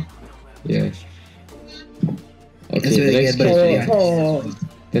 58K. Yeah. It's Okay, really good, but it's really hard. Oh,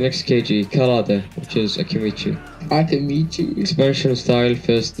 the next KG, Karada, which is Akamichi. Akamichi. Expansion style,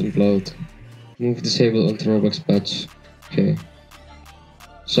 fist and blood. Move disable onto Roblox patch. Okay.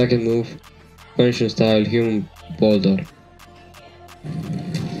 Second move, expansion style, human boulder.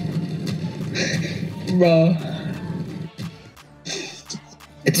 Bro.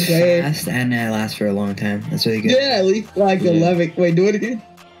 It's Okay. fast and it lasts for a long time. That's really good. Yeah, at least like Yeah. 11. Wait, do it again?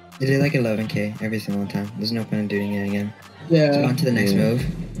 It did like 11K every single time. There's no point in doing it again. So Yeah. on to the next Yeah. move,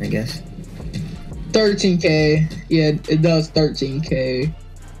 I guess. 13K. Yeah, it does 13K.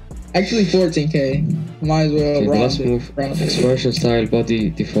 Actually 14K. Might as well Okay, the round last it. move, Round it. expansion style, body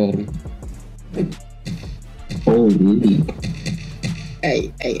deform. Holy.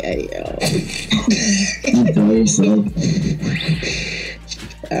 Hey, yo. You throw yourself.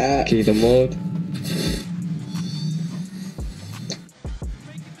 Okay, the mode.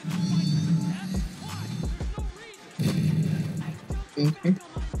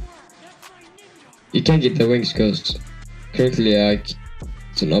 You can't get the wings because currently it's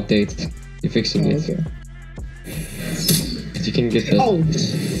an update. You're fixing it. Okay. But you can get the Oh,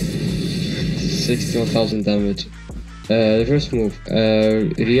 61,000 damage. The first move,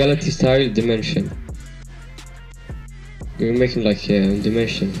 reality style dimension. You're making like a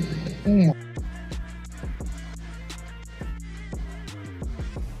dimension.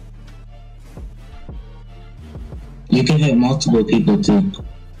 You can hit multiple people too.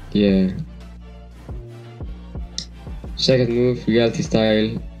 Yeah. Second move, reality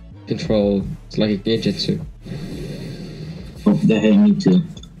style control. It's like a genjutsu. Oh, that hit me too.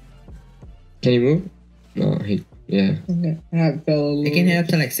 Can you move? No, yeah. okay. I fell a little. It can hit up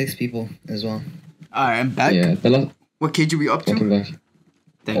to like 6 people as well. Alright, I'm back. Yeah, the last. What KG we up to? Welcome back.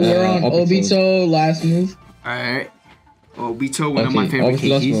 Thanks. We're on Obito. Obito, last move. Alright. Obito, one of my Okay, favorite Obito,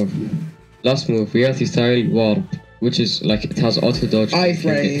 last KGs. move. Last move, reality style warp, which is like it has auto dodge. You can't get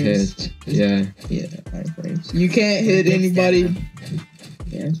Iframes. hit. Yeah. Yeah, iframes. You can't hit anybody.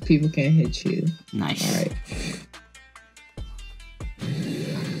 Yeah, people can't hit you. Nice. Alright.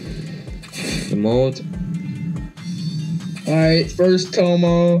 The mode. Alright, first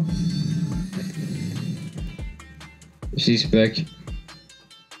Tomo. She's back.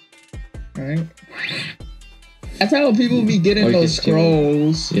 Alright. That's how people be getting Oh, you those can skip it.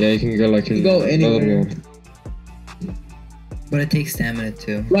 scrolls. Yeah, you can go like in You go another anywhere. mode. But it takes stamina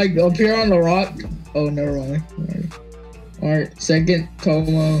too. Like up here on the rock. Oh, never mind. Alright, second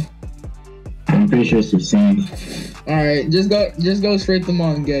Tomo. I'm pretty sure it's the same. Alright, just go straight to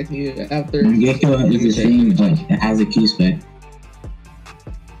Mangeki after. Gekko is the same, but it has a Q spec.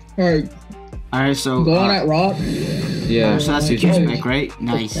 Alright, Alright, so Go on that rock. Yeah. so that's a Q Q-spec, right?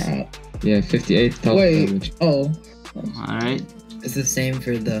 Nice. Yeah, 58,000 Wait. damage. Oh. Alright. It's the same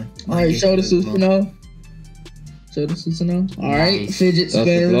for the. Alright, show the as well. Susanoo. Show the Susanoo. Alright, Nice. fidget That's the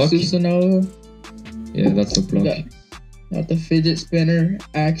spinner, block. Susanoo. Yeah, that's the block. Got the fidget spinner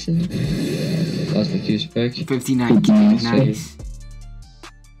action. That's the Q spec. 59k. Nice.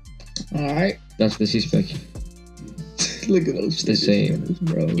 Alright. That's the C spec. Look at those. It's the same. spinners,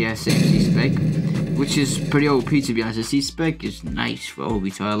 bro. Yeah, same C-spec. Which is pretty OP to be honest. The C-spec is nice for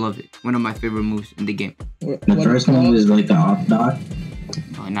Obito. I love it. One of my favorite moves in the game. The first move is like the off dot.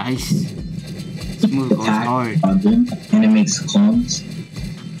 Oh, nice. This move goes Attack, hard. and it makes clones.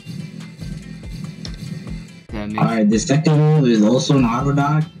 That Alright, the second move is also an auto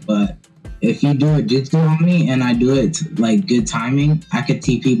dodge, but if you do a jutsu on me and I do it like good timing, I could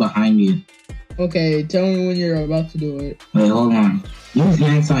TP behind you. Okay, tell me when you're about to do it. Wait, hold on. Use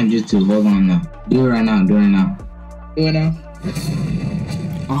hand sign jutsu. Hold on now. Do it right now. Do it right now. Do it now.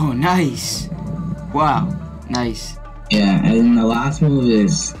 Oh, nice. Wow. Nice. Yeah, and then the last move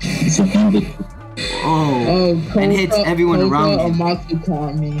is it's a big. Oh. And hits everyone around you.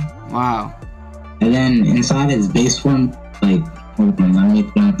 Minakami. Wow. And then inside his base form, like, hold on, let me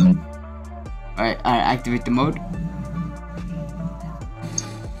plant them. Alright, activate the mode.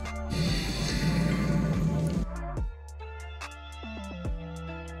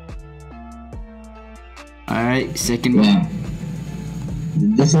 Alright, second mode. Yeah.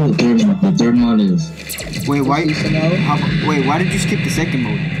 This is the third mode. The third mode is. Wait, why? Wait, why did you skip the second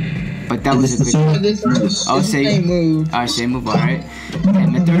mode? But that was a good. This is I'll the say. same move. Alright, same move. Alright.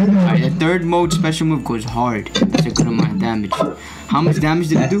 And the third mode special move goes hard. It's a good amount of damage. How much damage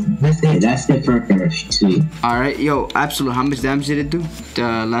did it do? That's it for first. Sweet. Alright, yo, absolute. How much damage did it do?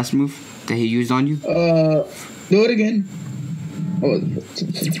 The last move that he used on you? Do it again. Oh,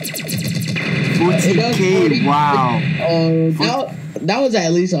 14k. Wow. That was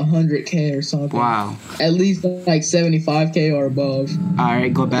at least 100k or something. Wow. At least like 75k or above.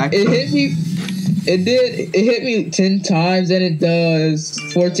 Alright, go back. It hit me. It hit me 10 times and it does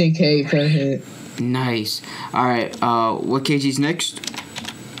 14k per hit. Nice. Alright, what KG's next?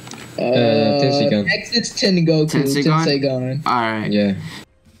 Tensegan. Next it's Tengoku. Tensegan. Alright. Yeah.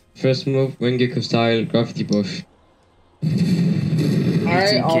 First move, Rengoku style, gravity push.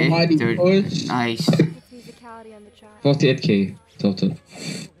 Alright, almighty push. Nice. 48k total.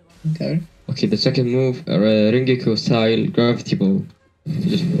 Okay. Okay, the second move, Rengoku style, gravity ball.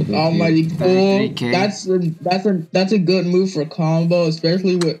 Just almighty cool. 33K. That's a good move for combo,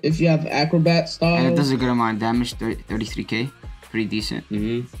 especially if you have acrobat style. And it does a good amount of damage, 33k. Pretty decent.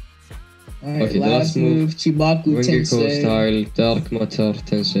 Alright, okay, last move, Chibaku Rengoku Tensei. style, dark matter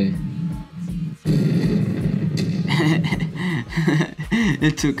Tensei.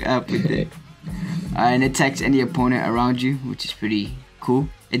 It took up with it. And it attacks any opponent around you, which is pretty cool.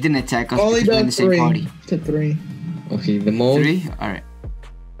 It didn't attack us Only because we're in the same party. To 3. Okay, the mode. 3? Alright.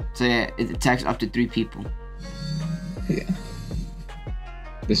 So yeah, it attacks up to 3 people. Yeah.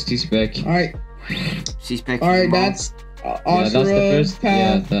 The C-spec. Alright. C-spec. Alright, that's Yeah, that's the first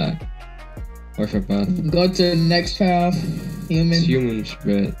path. that. Orphan path. Go to the next path. Human. It's human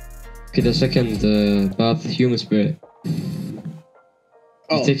spirit. Okay, the second path, human spirit.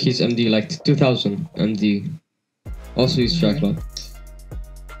 You take his MD like 2000 MD. Also his track lock.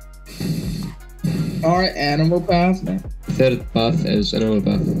 Alright, animal path. Third path is animal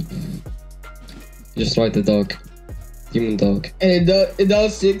path. Just write the dog. Human dog. And it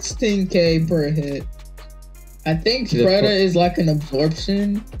does 16k per hit. I think Karada is like an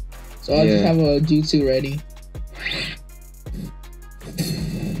absorption. So I'll just have a jutsu ready.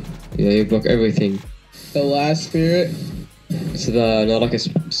 Yeah, you block everything. The last spirit. It's the Nara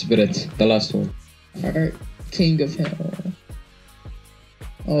spirit, the last one. Alright, King of Hell.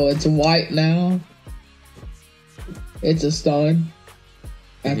 Oh, it's white now. It's a stun.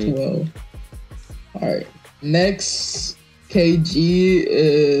 At 12. Alright, next KG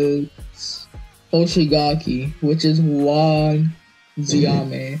is Hoshigaki, which is Wanziame.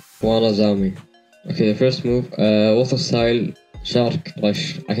 Wanziame. Okay, the first move, water style, shark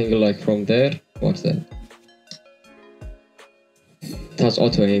rush. I can go like from there. What's that? It has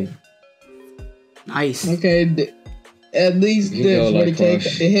auto aim. Nice. Okay, at least did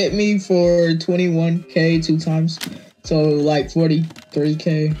 40k. It hit me for 21k 2 times, so like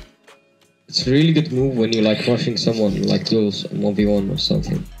 43k. It's a really good move when you like rushing someone like close 1v1 or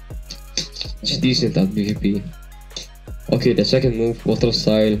something. It's decent at PvP. Okay, the second move, water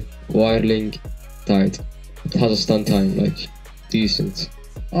style, wireling, tide. It has a stun time, like decent.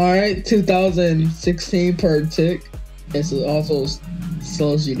 Alright, 2016 per tick. It also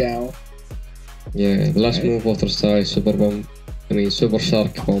slows you down. Yeah, the last move, water style, super bomb. I mean, super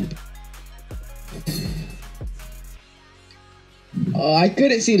shark bomb. Oh, I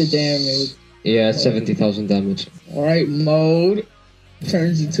couldn't see the damage. Yeah, it's 70,000 damage. Alright, mode.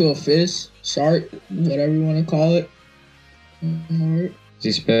 Turns into a fish, shark, whatever you want to call it. Alright.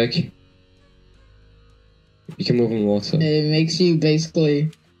 Z spec. You can move in water. It makes you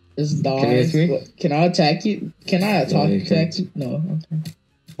basically just die. Can you hit me? Can I attack you? Can I attack you? No. Okay.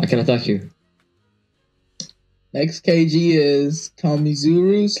 I can attack you. Next KG is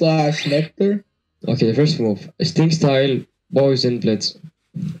Kamizuru / Nectar. Okay, the first move. Sting style, poison blitz.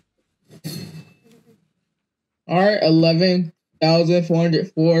 Alright,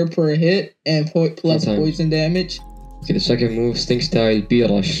 11,404 per hit and plus Okay. poison damage. Okay, the second move, Sting style, bee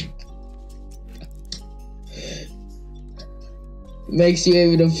rush. Makes you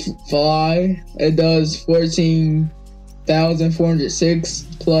able to fly. It does 14,406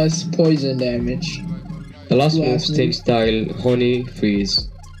 plus poison damage. The last move, Last Sting move. style, honey freeze.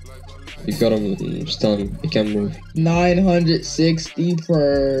 You got him stun, you can move. 960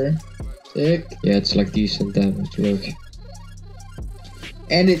 per tick. Yeah, it's like decent damage, look.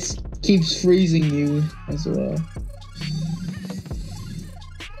 And it keeps freezing you as well.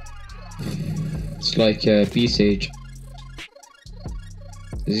 It's like bee sage.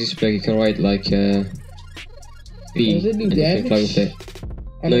 Z spec, you can ride like bee, Does it do and you can fly with damage?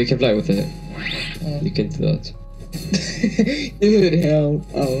 it. No, you can fly with it. Oh. You can do that. Dude, hell.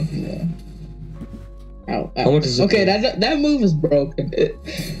 Oh, yeah. Ow, ow. How much is it? Okay, that move is broken.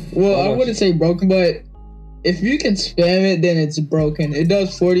 Well, How I much? wouldn't say broken, but if you can spam it, then it's broken. It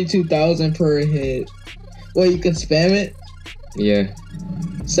does 42,000 per hit. Well, you can spam it. Yeah.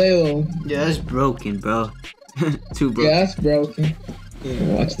 Salo. Yeah, that's broken, bro. Too broken. Yeah, that's broken.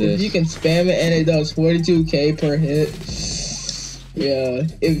 Watch If this. you can spam it and it does 42k per hit. Yeah.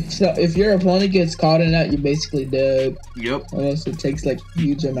 If your opponent gets caught in that, you're basically dead. Yep. Unless it takes like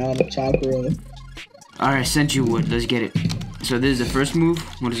huge amount of chakra. Alright, Senju Wood. Let's get it. So this is the first move.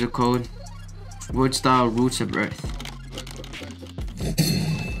 What is it called? Wood style roots of earth.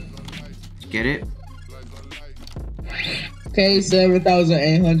 Get it? Okay,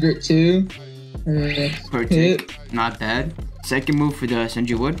 7,802. Per tick. Not bad. Second move for the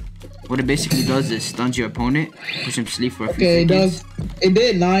Senju Wood. What it basically does is stuns your opponent, push him to sleep for a few Okay, seconds. it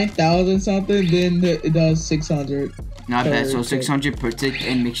did 9,000 something, then it does 600. Not bad. So per 600 per tick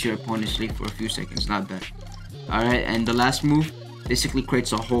and makes your opponent sleep for a few seconds. Not bad. Alright, and the last move basically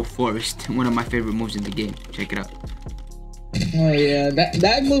creates a whole forest. One of my favorite moves in the game. Check it out. Oh yeah,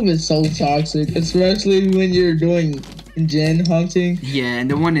 that move is so toxic, especially when you're doing gen hunting. Yeah, and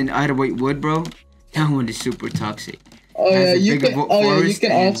the one in Idleweight Wood, bro. That one is super toxic. Oh Has yeah, a you bigger can. Oh yeah, you forest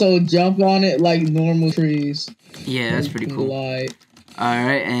can and- also jump on it like normal trees. Yeah, that's pretty You can cool. glide.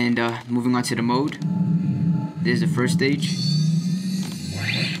 Alright, and moving on to the mode. There's the first stage.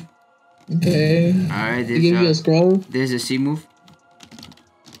 Okay. Alright, They give you a there's scroll. there's a C move.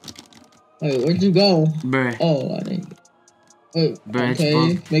 Wait, where'd you go? Bruh. Oh, I didn't. Wait, Bruh, it's okay.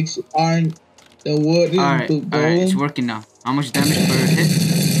 broke. Makes iron the wood. Alright, it's working now. How much damage per hit?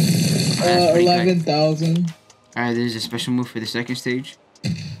 That's pretty tight. 11,000. Alright, there's a special move for the second stage.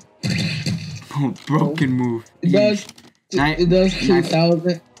 Oh, broken move. It does. Nine- It does nine-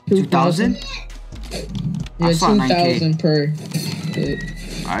 2,000. 2,000? Yeah, I saw 9K. 2,000 per hit.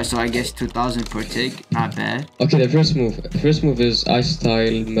 Alright, so I guess 2,000 per tick. Not bad. Okay, the first move. The first move is ice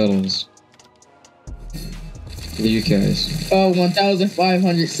style metals. The Yuki-Ice.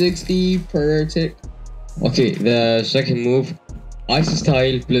 1,560 per tick. Okay, the second move, ice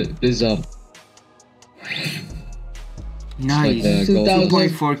style blizzard. Nice. Like the gold.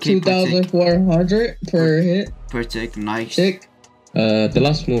 2.4K per tick. 2,400 per hit. Per tick. Nice. Tick. The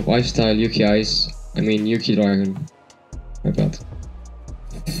last move, ice style Yuki-Ice. I mean Yuki Dragon. My bad.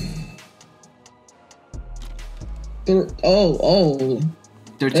 Oh.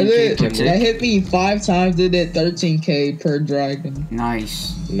 13K per That tick. hit me 5 times. It did 13k per dragon.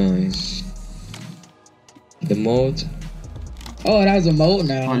 Nice. Nice. The mode, Oh, it has a mode Oh,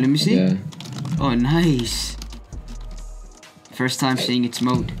 now. let me see. yeah. Oh, nice. First time seeing its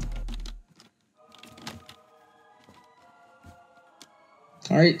mode.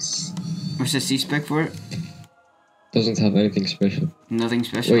 Alright. What's the C spec for it? Doesn't have anything special. Nothing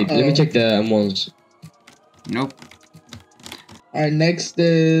special. Wait, let me check the M1s. Nope. Alright, next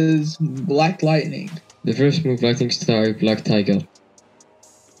is Black Lightning. The first move, lightning style, black tiger.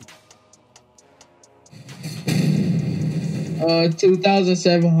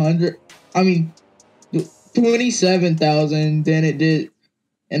 2,700. I mean, 27,000. Then it did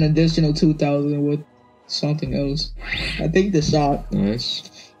an additional 2,000 with something else. I think the shot.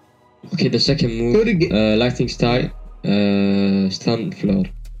 Nice. Okay, the second move, lightning style, stun floor.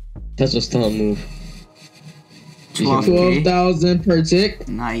 That's a stun move. 12,000 per tick.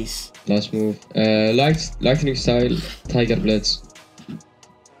 Nice. Last move, lightning style, tiger blitz.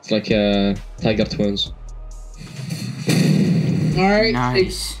 It's like tiger twins. Alright,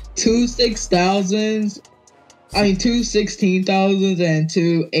 Nice. 2 6,000s. I mean, 2 16,000s and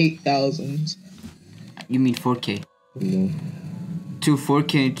 2 8,000s. You mean 4K? No. 2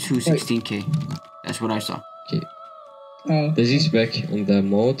 4K, 2 16K. That's what I saw. Okay. Oh. There's this back on the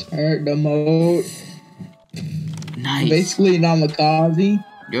mode. Alright, the mode. Nice. Basically, Namikaze.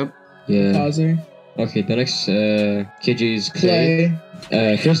 Yep. Yeah. Kaze. Okay, the next KG is clay.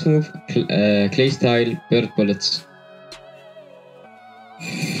 First move, clay style, bird bullets.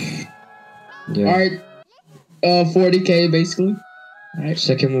 Yeah. Alright, 40K basically. Alright.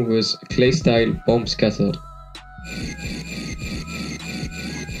 Second move is clay style, bomb scatter.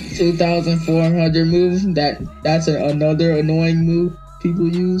 2,400 move. That's another annoying move people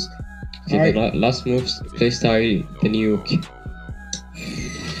use. Okay, the last move, clay style, the nuke.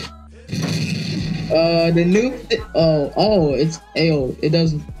 The nuke. It's AO. It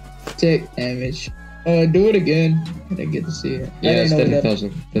doesn't take damage. Do it again. I didn't get to see it. Yeah, it's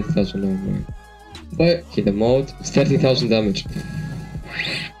 30,000. 30,000 no. But okay, the mode, it's 30,000 damage.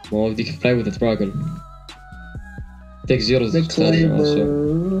 Mode, you can fly with the dragon. Take 0 the stun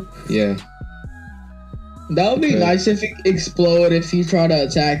also. Yeah. That would be nice if it explode if you try to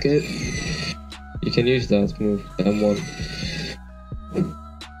attack it. You can use that move, M1.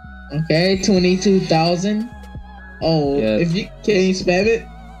 Okay, 22,000. Oh, yeah. If you can you spam it?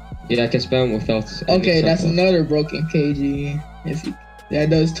 Yeah, I can spam without. Okay, that's another broken KG. If you, that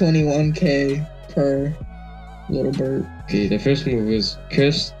does 21K per little bird. Okay, the first move is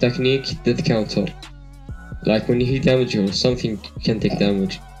curse technique death counter. Like when you heal damage or something can take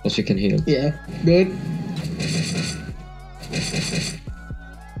damage, also you can heal. Yeah, good.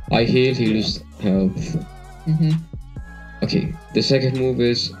 I heal, he loses health. Okay, the second move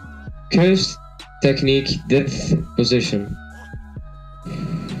is curse technique death position.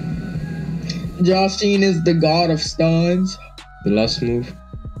 Joshin is the god of stuns. The last move,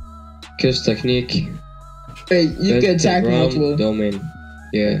 curse technique. Hey, you can attack multiple. Domain.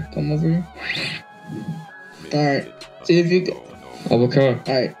 Yeah. Come over here. Alright. See if you can. Abakar.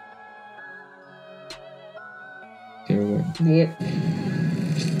 Alright. Okay, what?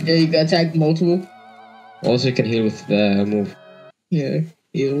 Yeah, you can attack multiple. Also, you can heal with the move. Yeah,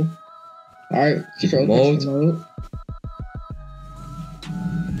 heal. Alright, mode.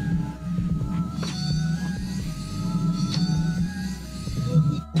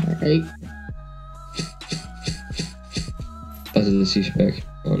 Alright. That's the siege back.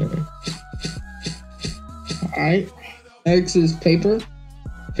 Oh no. Alright. Next is paper.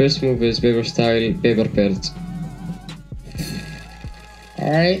 First move is paper style, paper bird.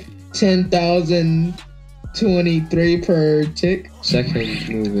 Alright. 10,023 per tick. Second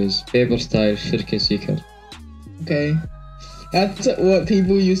move is paper style, shuriken seeker. Okay. That's what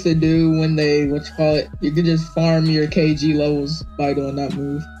people used to do when they, you could just farm your KG levels by doing that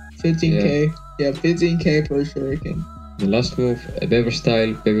move. 15K. Yeah, 15K per shuriken. The last move, a paper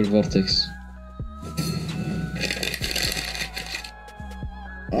style, paper vortex.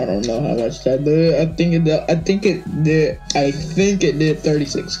 I don't know how much that did. I think it did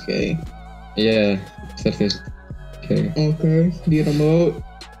 36K. Yeah, 30K. Okay, need a mode.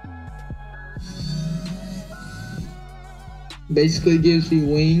 Basically gives you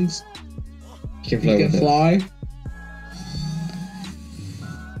wings. You can fly.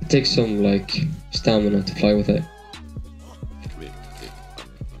 It takes some like stamina to fly with it.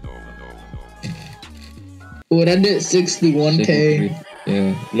 Oh, that did 61K.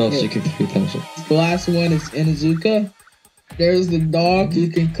 Yeah, not 63,000. The last one is Inuzuka. There's the dog. You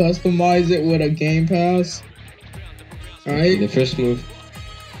can customize it with a game pass. Alright. The first move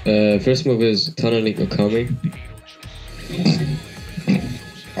is tunneling Okami.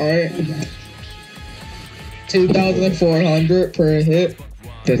 Alright. 2,400 per hit.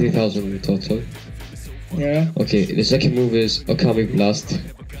 30,000 total. Yeah. Okay, the second move is Okami Blast.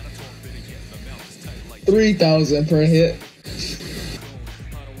 3,000 per hit.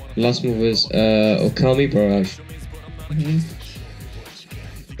 Last move is Okami Barrage.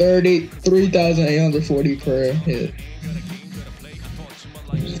 3,840 per hit.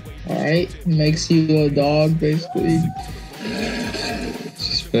 Alright, makes you a dog basically.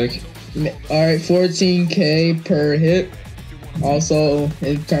 Suspect. Alright, 14K per hit. Also,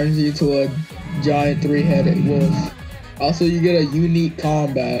 it turns you to a giant 3-headed wolf. Also, you get a unique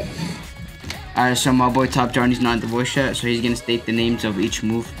combat. Alright, so my boy Top Johnny's not in the voice chat, so he's gonna state the names of each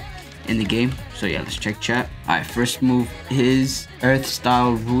move. in the game. So yeah, let's check chat. Alright, first move is Earth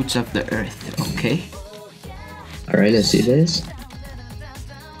Style Roots of the Earth. Okay. Alright, let's see this.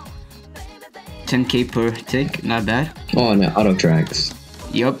 10k per tick, not bad. Oh, and it auto tracks.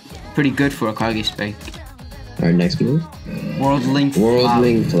 Yup, pretty good for a Kage spec. Alright, next move. Worldling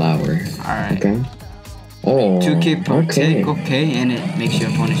Flower. Alright. Okay. Oh, 2k per okay. tick, okay, and it makes your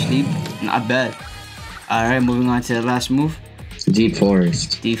opponent sleep. Not bad. Alright, moving on to the last move. Deep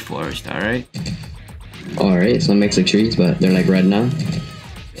Forest. Deep Forest, alright. Alright, so it makes the trees, but they're like red now.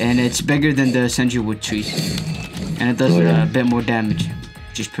 And it's bigger than the Senju Wood trees. And it does a bit more damage,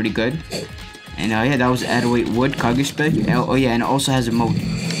 which is pretty good. And yeah, that was add weight wood Kage spec. Oh yeah, and it also has a mode.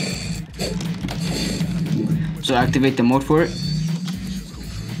 So activate the mode for it.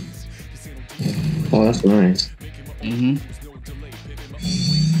 Oh, that's nice.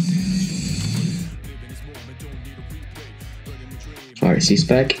 Alright,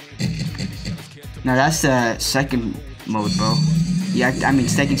 C-spec. Now that's the second mode, bro. Yeah, I mean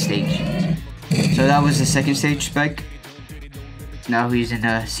second stage. So that was the second stage spec. Now he's in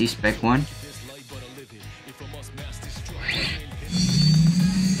C-spec 1.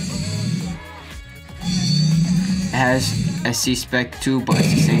 It has a C-spec 2, but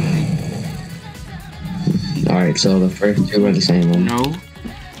it's the same thing. Alright, so the first two are the same one. No,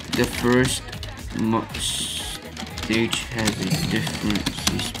 the first stage has a different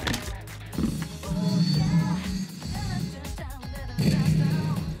C-spec.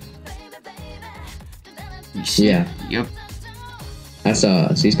 Yeah. Yep. That's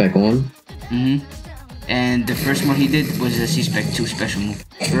a C-spec 1. And the first one he did was a C-spec 2 special move.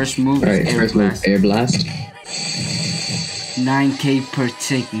 First move Alright, is first move, Air Blast. 9k per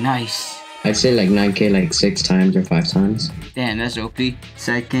tick, nice. I'd say like 9k like 6 times or 5 times. Damn, that's OP.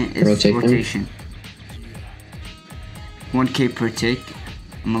 Second is Rotation. 1k per tick.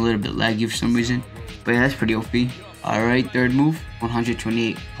 I'm a little bit laggy for some reason. But yeah, that's pretty OP. Alright, third move,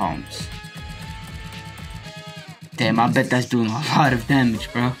 128 pounds. Damn, I bet that's doing a lot of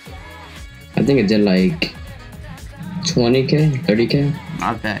damage, bro. I think it did like 20k, 30k.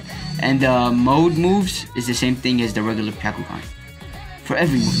 Not bad. And the mode moves is the same thing as the regular Byakugan. For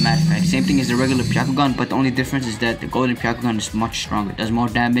every move, matter of fact. Same thing as the regular Byakugan, but the only difference is that the golden Byakugan is much stronger. It does more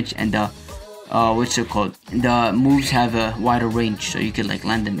damage, and the what's it called? The moves have a wider range, so you can like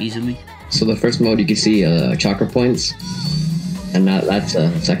land them easily. So the first mode you can see chakra points, and that's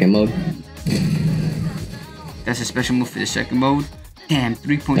second mode. That's a special move for the second mode. Damn, That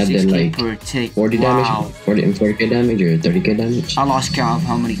 3.6k did like per tick. 40 Wow. damage, 40k damage or 30k damage. I lost count of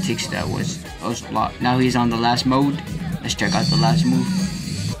how many ticks that was. That was a lot. Now he's on the last mode. Let's check out the last move.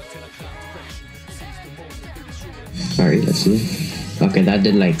 Alright, let's see. Okay, that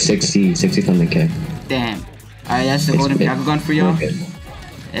did like 60 something k. Damn. Alright, that's the golden Byakugan for y'all. Okay.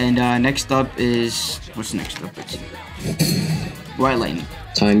 And next up is... What's next up? Let's see. White Lightning.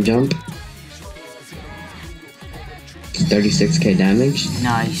 Time jump. 36k damage.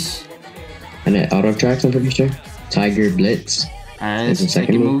 Nice. And it auto tracks, I'm pretty sure. Tiger Blitz. Alright, that's the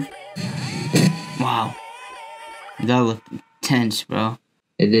second move. Wow. That looked intense, bro.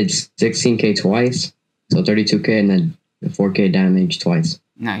 It did 16k twice. So 32k and then 4k damage twice.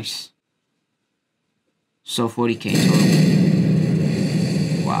 Nice. So 40k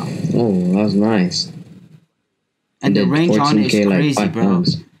total. Wow. Oh, that was nice. And the range on it is crazy, like bro.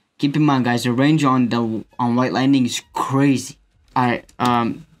 pounds. Keep in mind, guys, the range on White Lightning is crazy. Alright,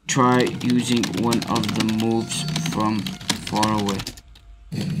 try using one of the moves from far away.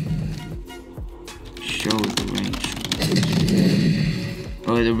 Show the range.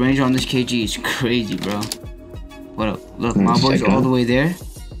 Bro, the range on this KG is crazy, bro. What up? Look, my boy's all the way there.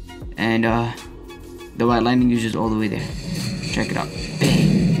 And the White Lightning uses all the way there. Check it out.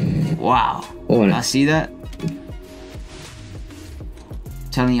 Bang. Wow. Oh, I see that.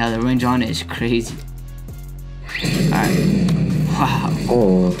 Telling you, the range on it is crazy. Alright. Wow.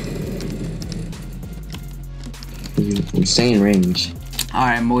 Oh. Insane range.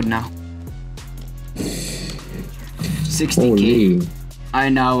 Alright, mode now. 60k. Holy.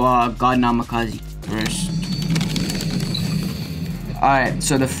 Alright, now God Namikaze first. Alright,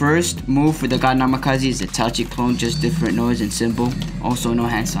 so the first move for the God Namikaze is Itachi clone, just different noise and symbol. Also no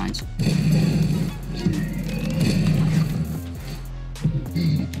hand signs.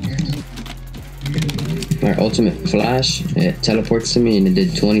 My ultimate flash, it teleports to me and it did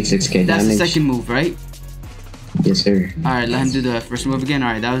 26k damage. That's the second move, right? Yes, sir. Alright, let him do the first move again.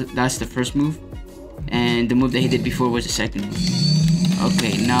 Alright, that's the first move. And the move that he did before was the second move.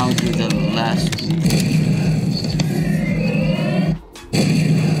 Okay, now do the last move.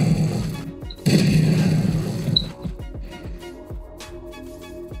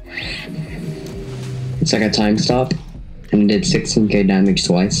 It's like a time stop, and it did 16k damage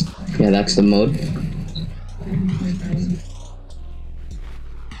twice. Yeah, that's the mode.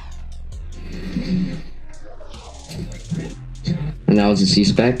 And that was a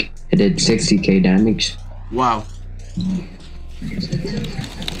C-spec. It did 60k damage. Wow.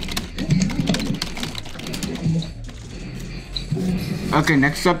 Okay,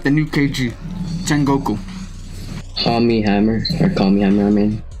 next up, the new KG, Sengoku. Kami Hammer, or Kami Hammer, I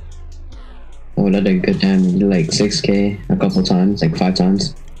mean. Oh, that did good damage. It did like 6k a couple times, like 5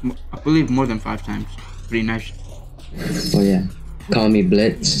 times. I believe more than 5 times. Pretty nice. Oh yeah. Kami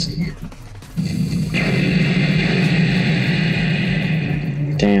Blitz.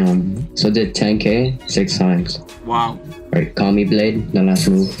 Damn. So it did 10k 6 times. Wow. Alright, Kami Blade, the last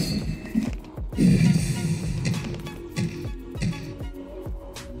move.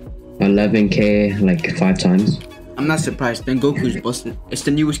 $11k like 5 times. I'm not surprised. Then Goku's busted. It's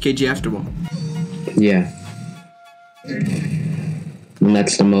the newest KG after all. Yeah. And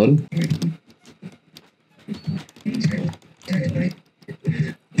that's the mode.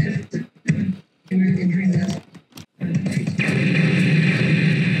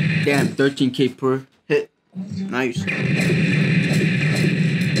 Damn, 13k per hit. Nice.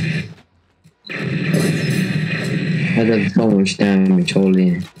 That does so much damage,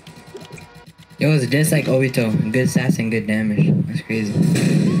 holy. It was just like Obito. Good sass and good damage. That's crazy.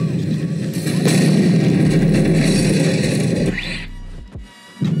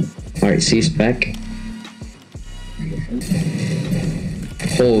 Alright, C-spec.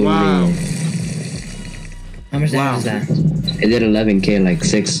 Holy. Wow. How much Wow. damage is that? It did 11k like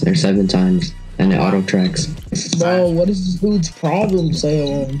 6 or 7 times. And it auto tracks. Bro, what is this dude's problem,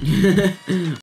 Salem?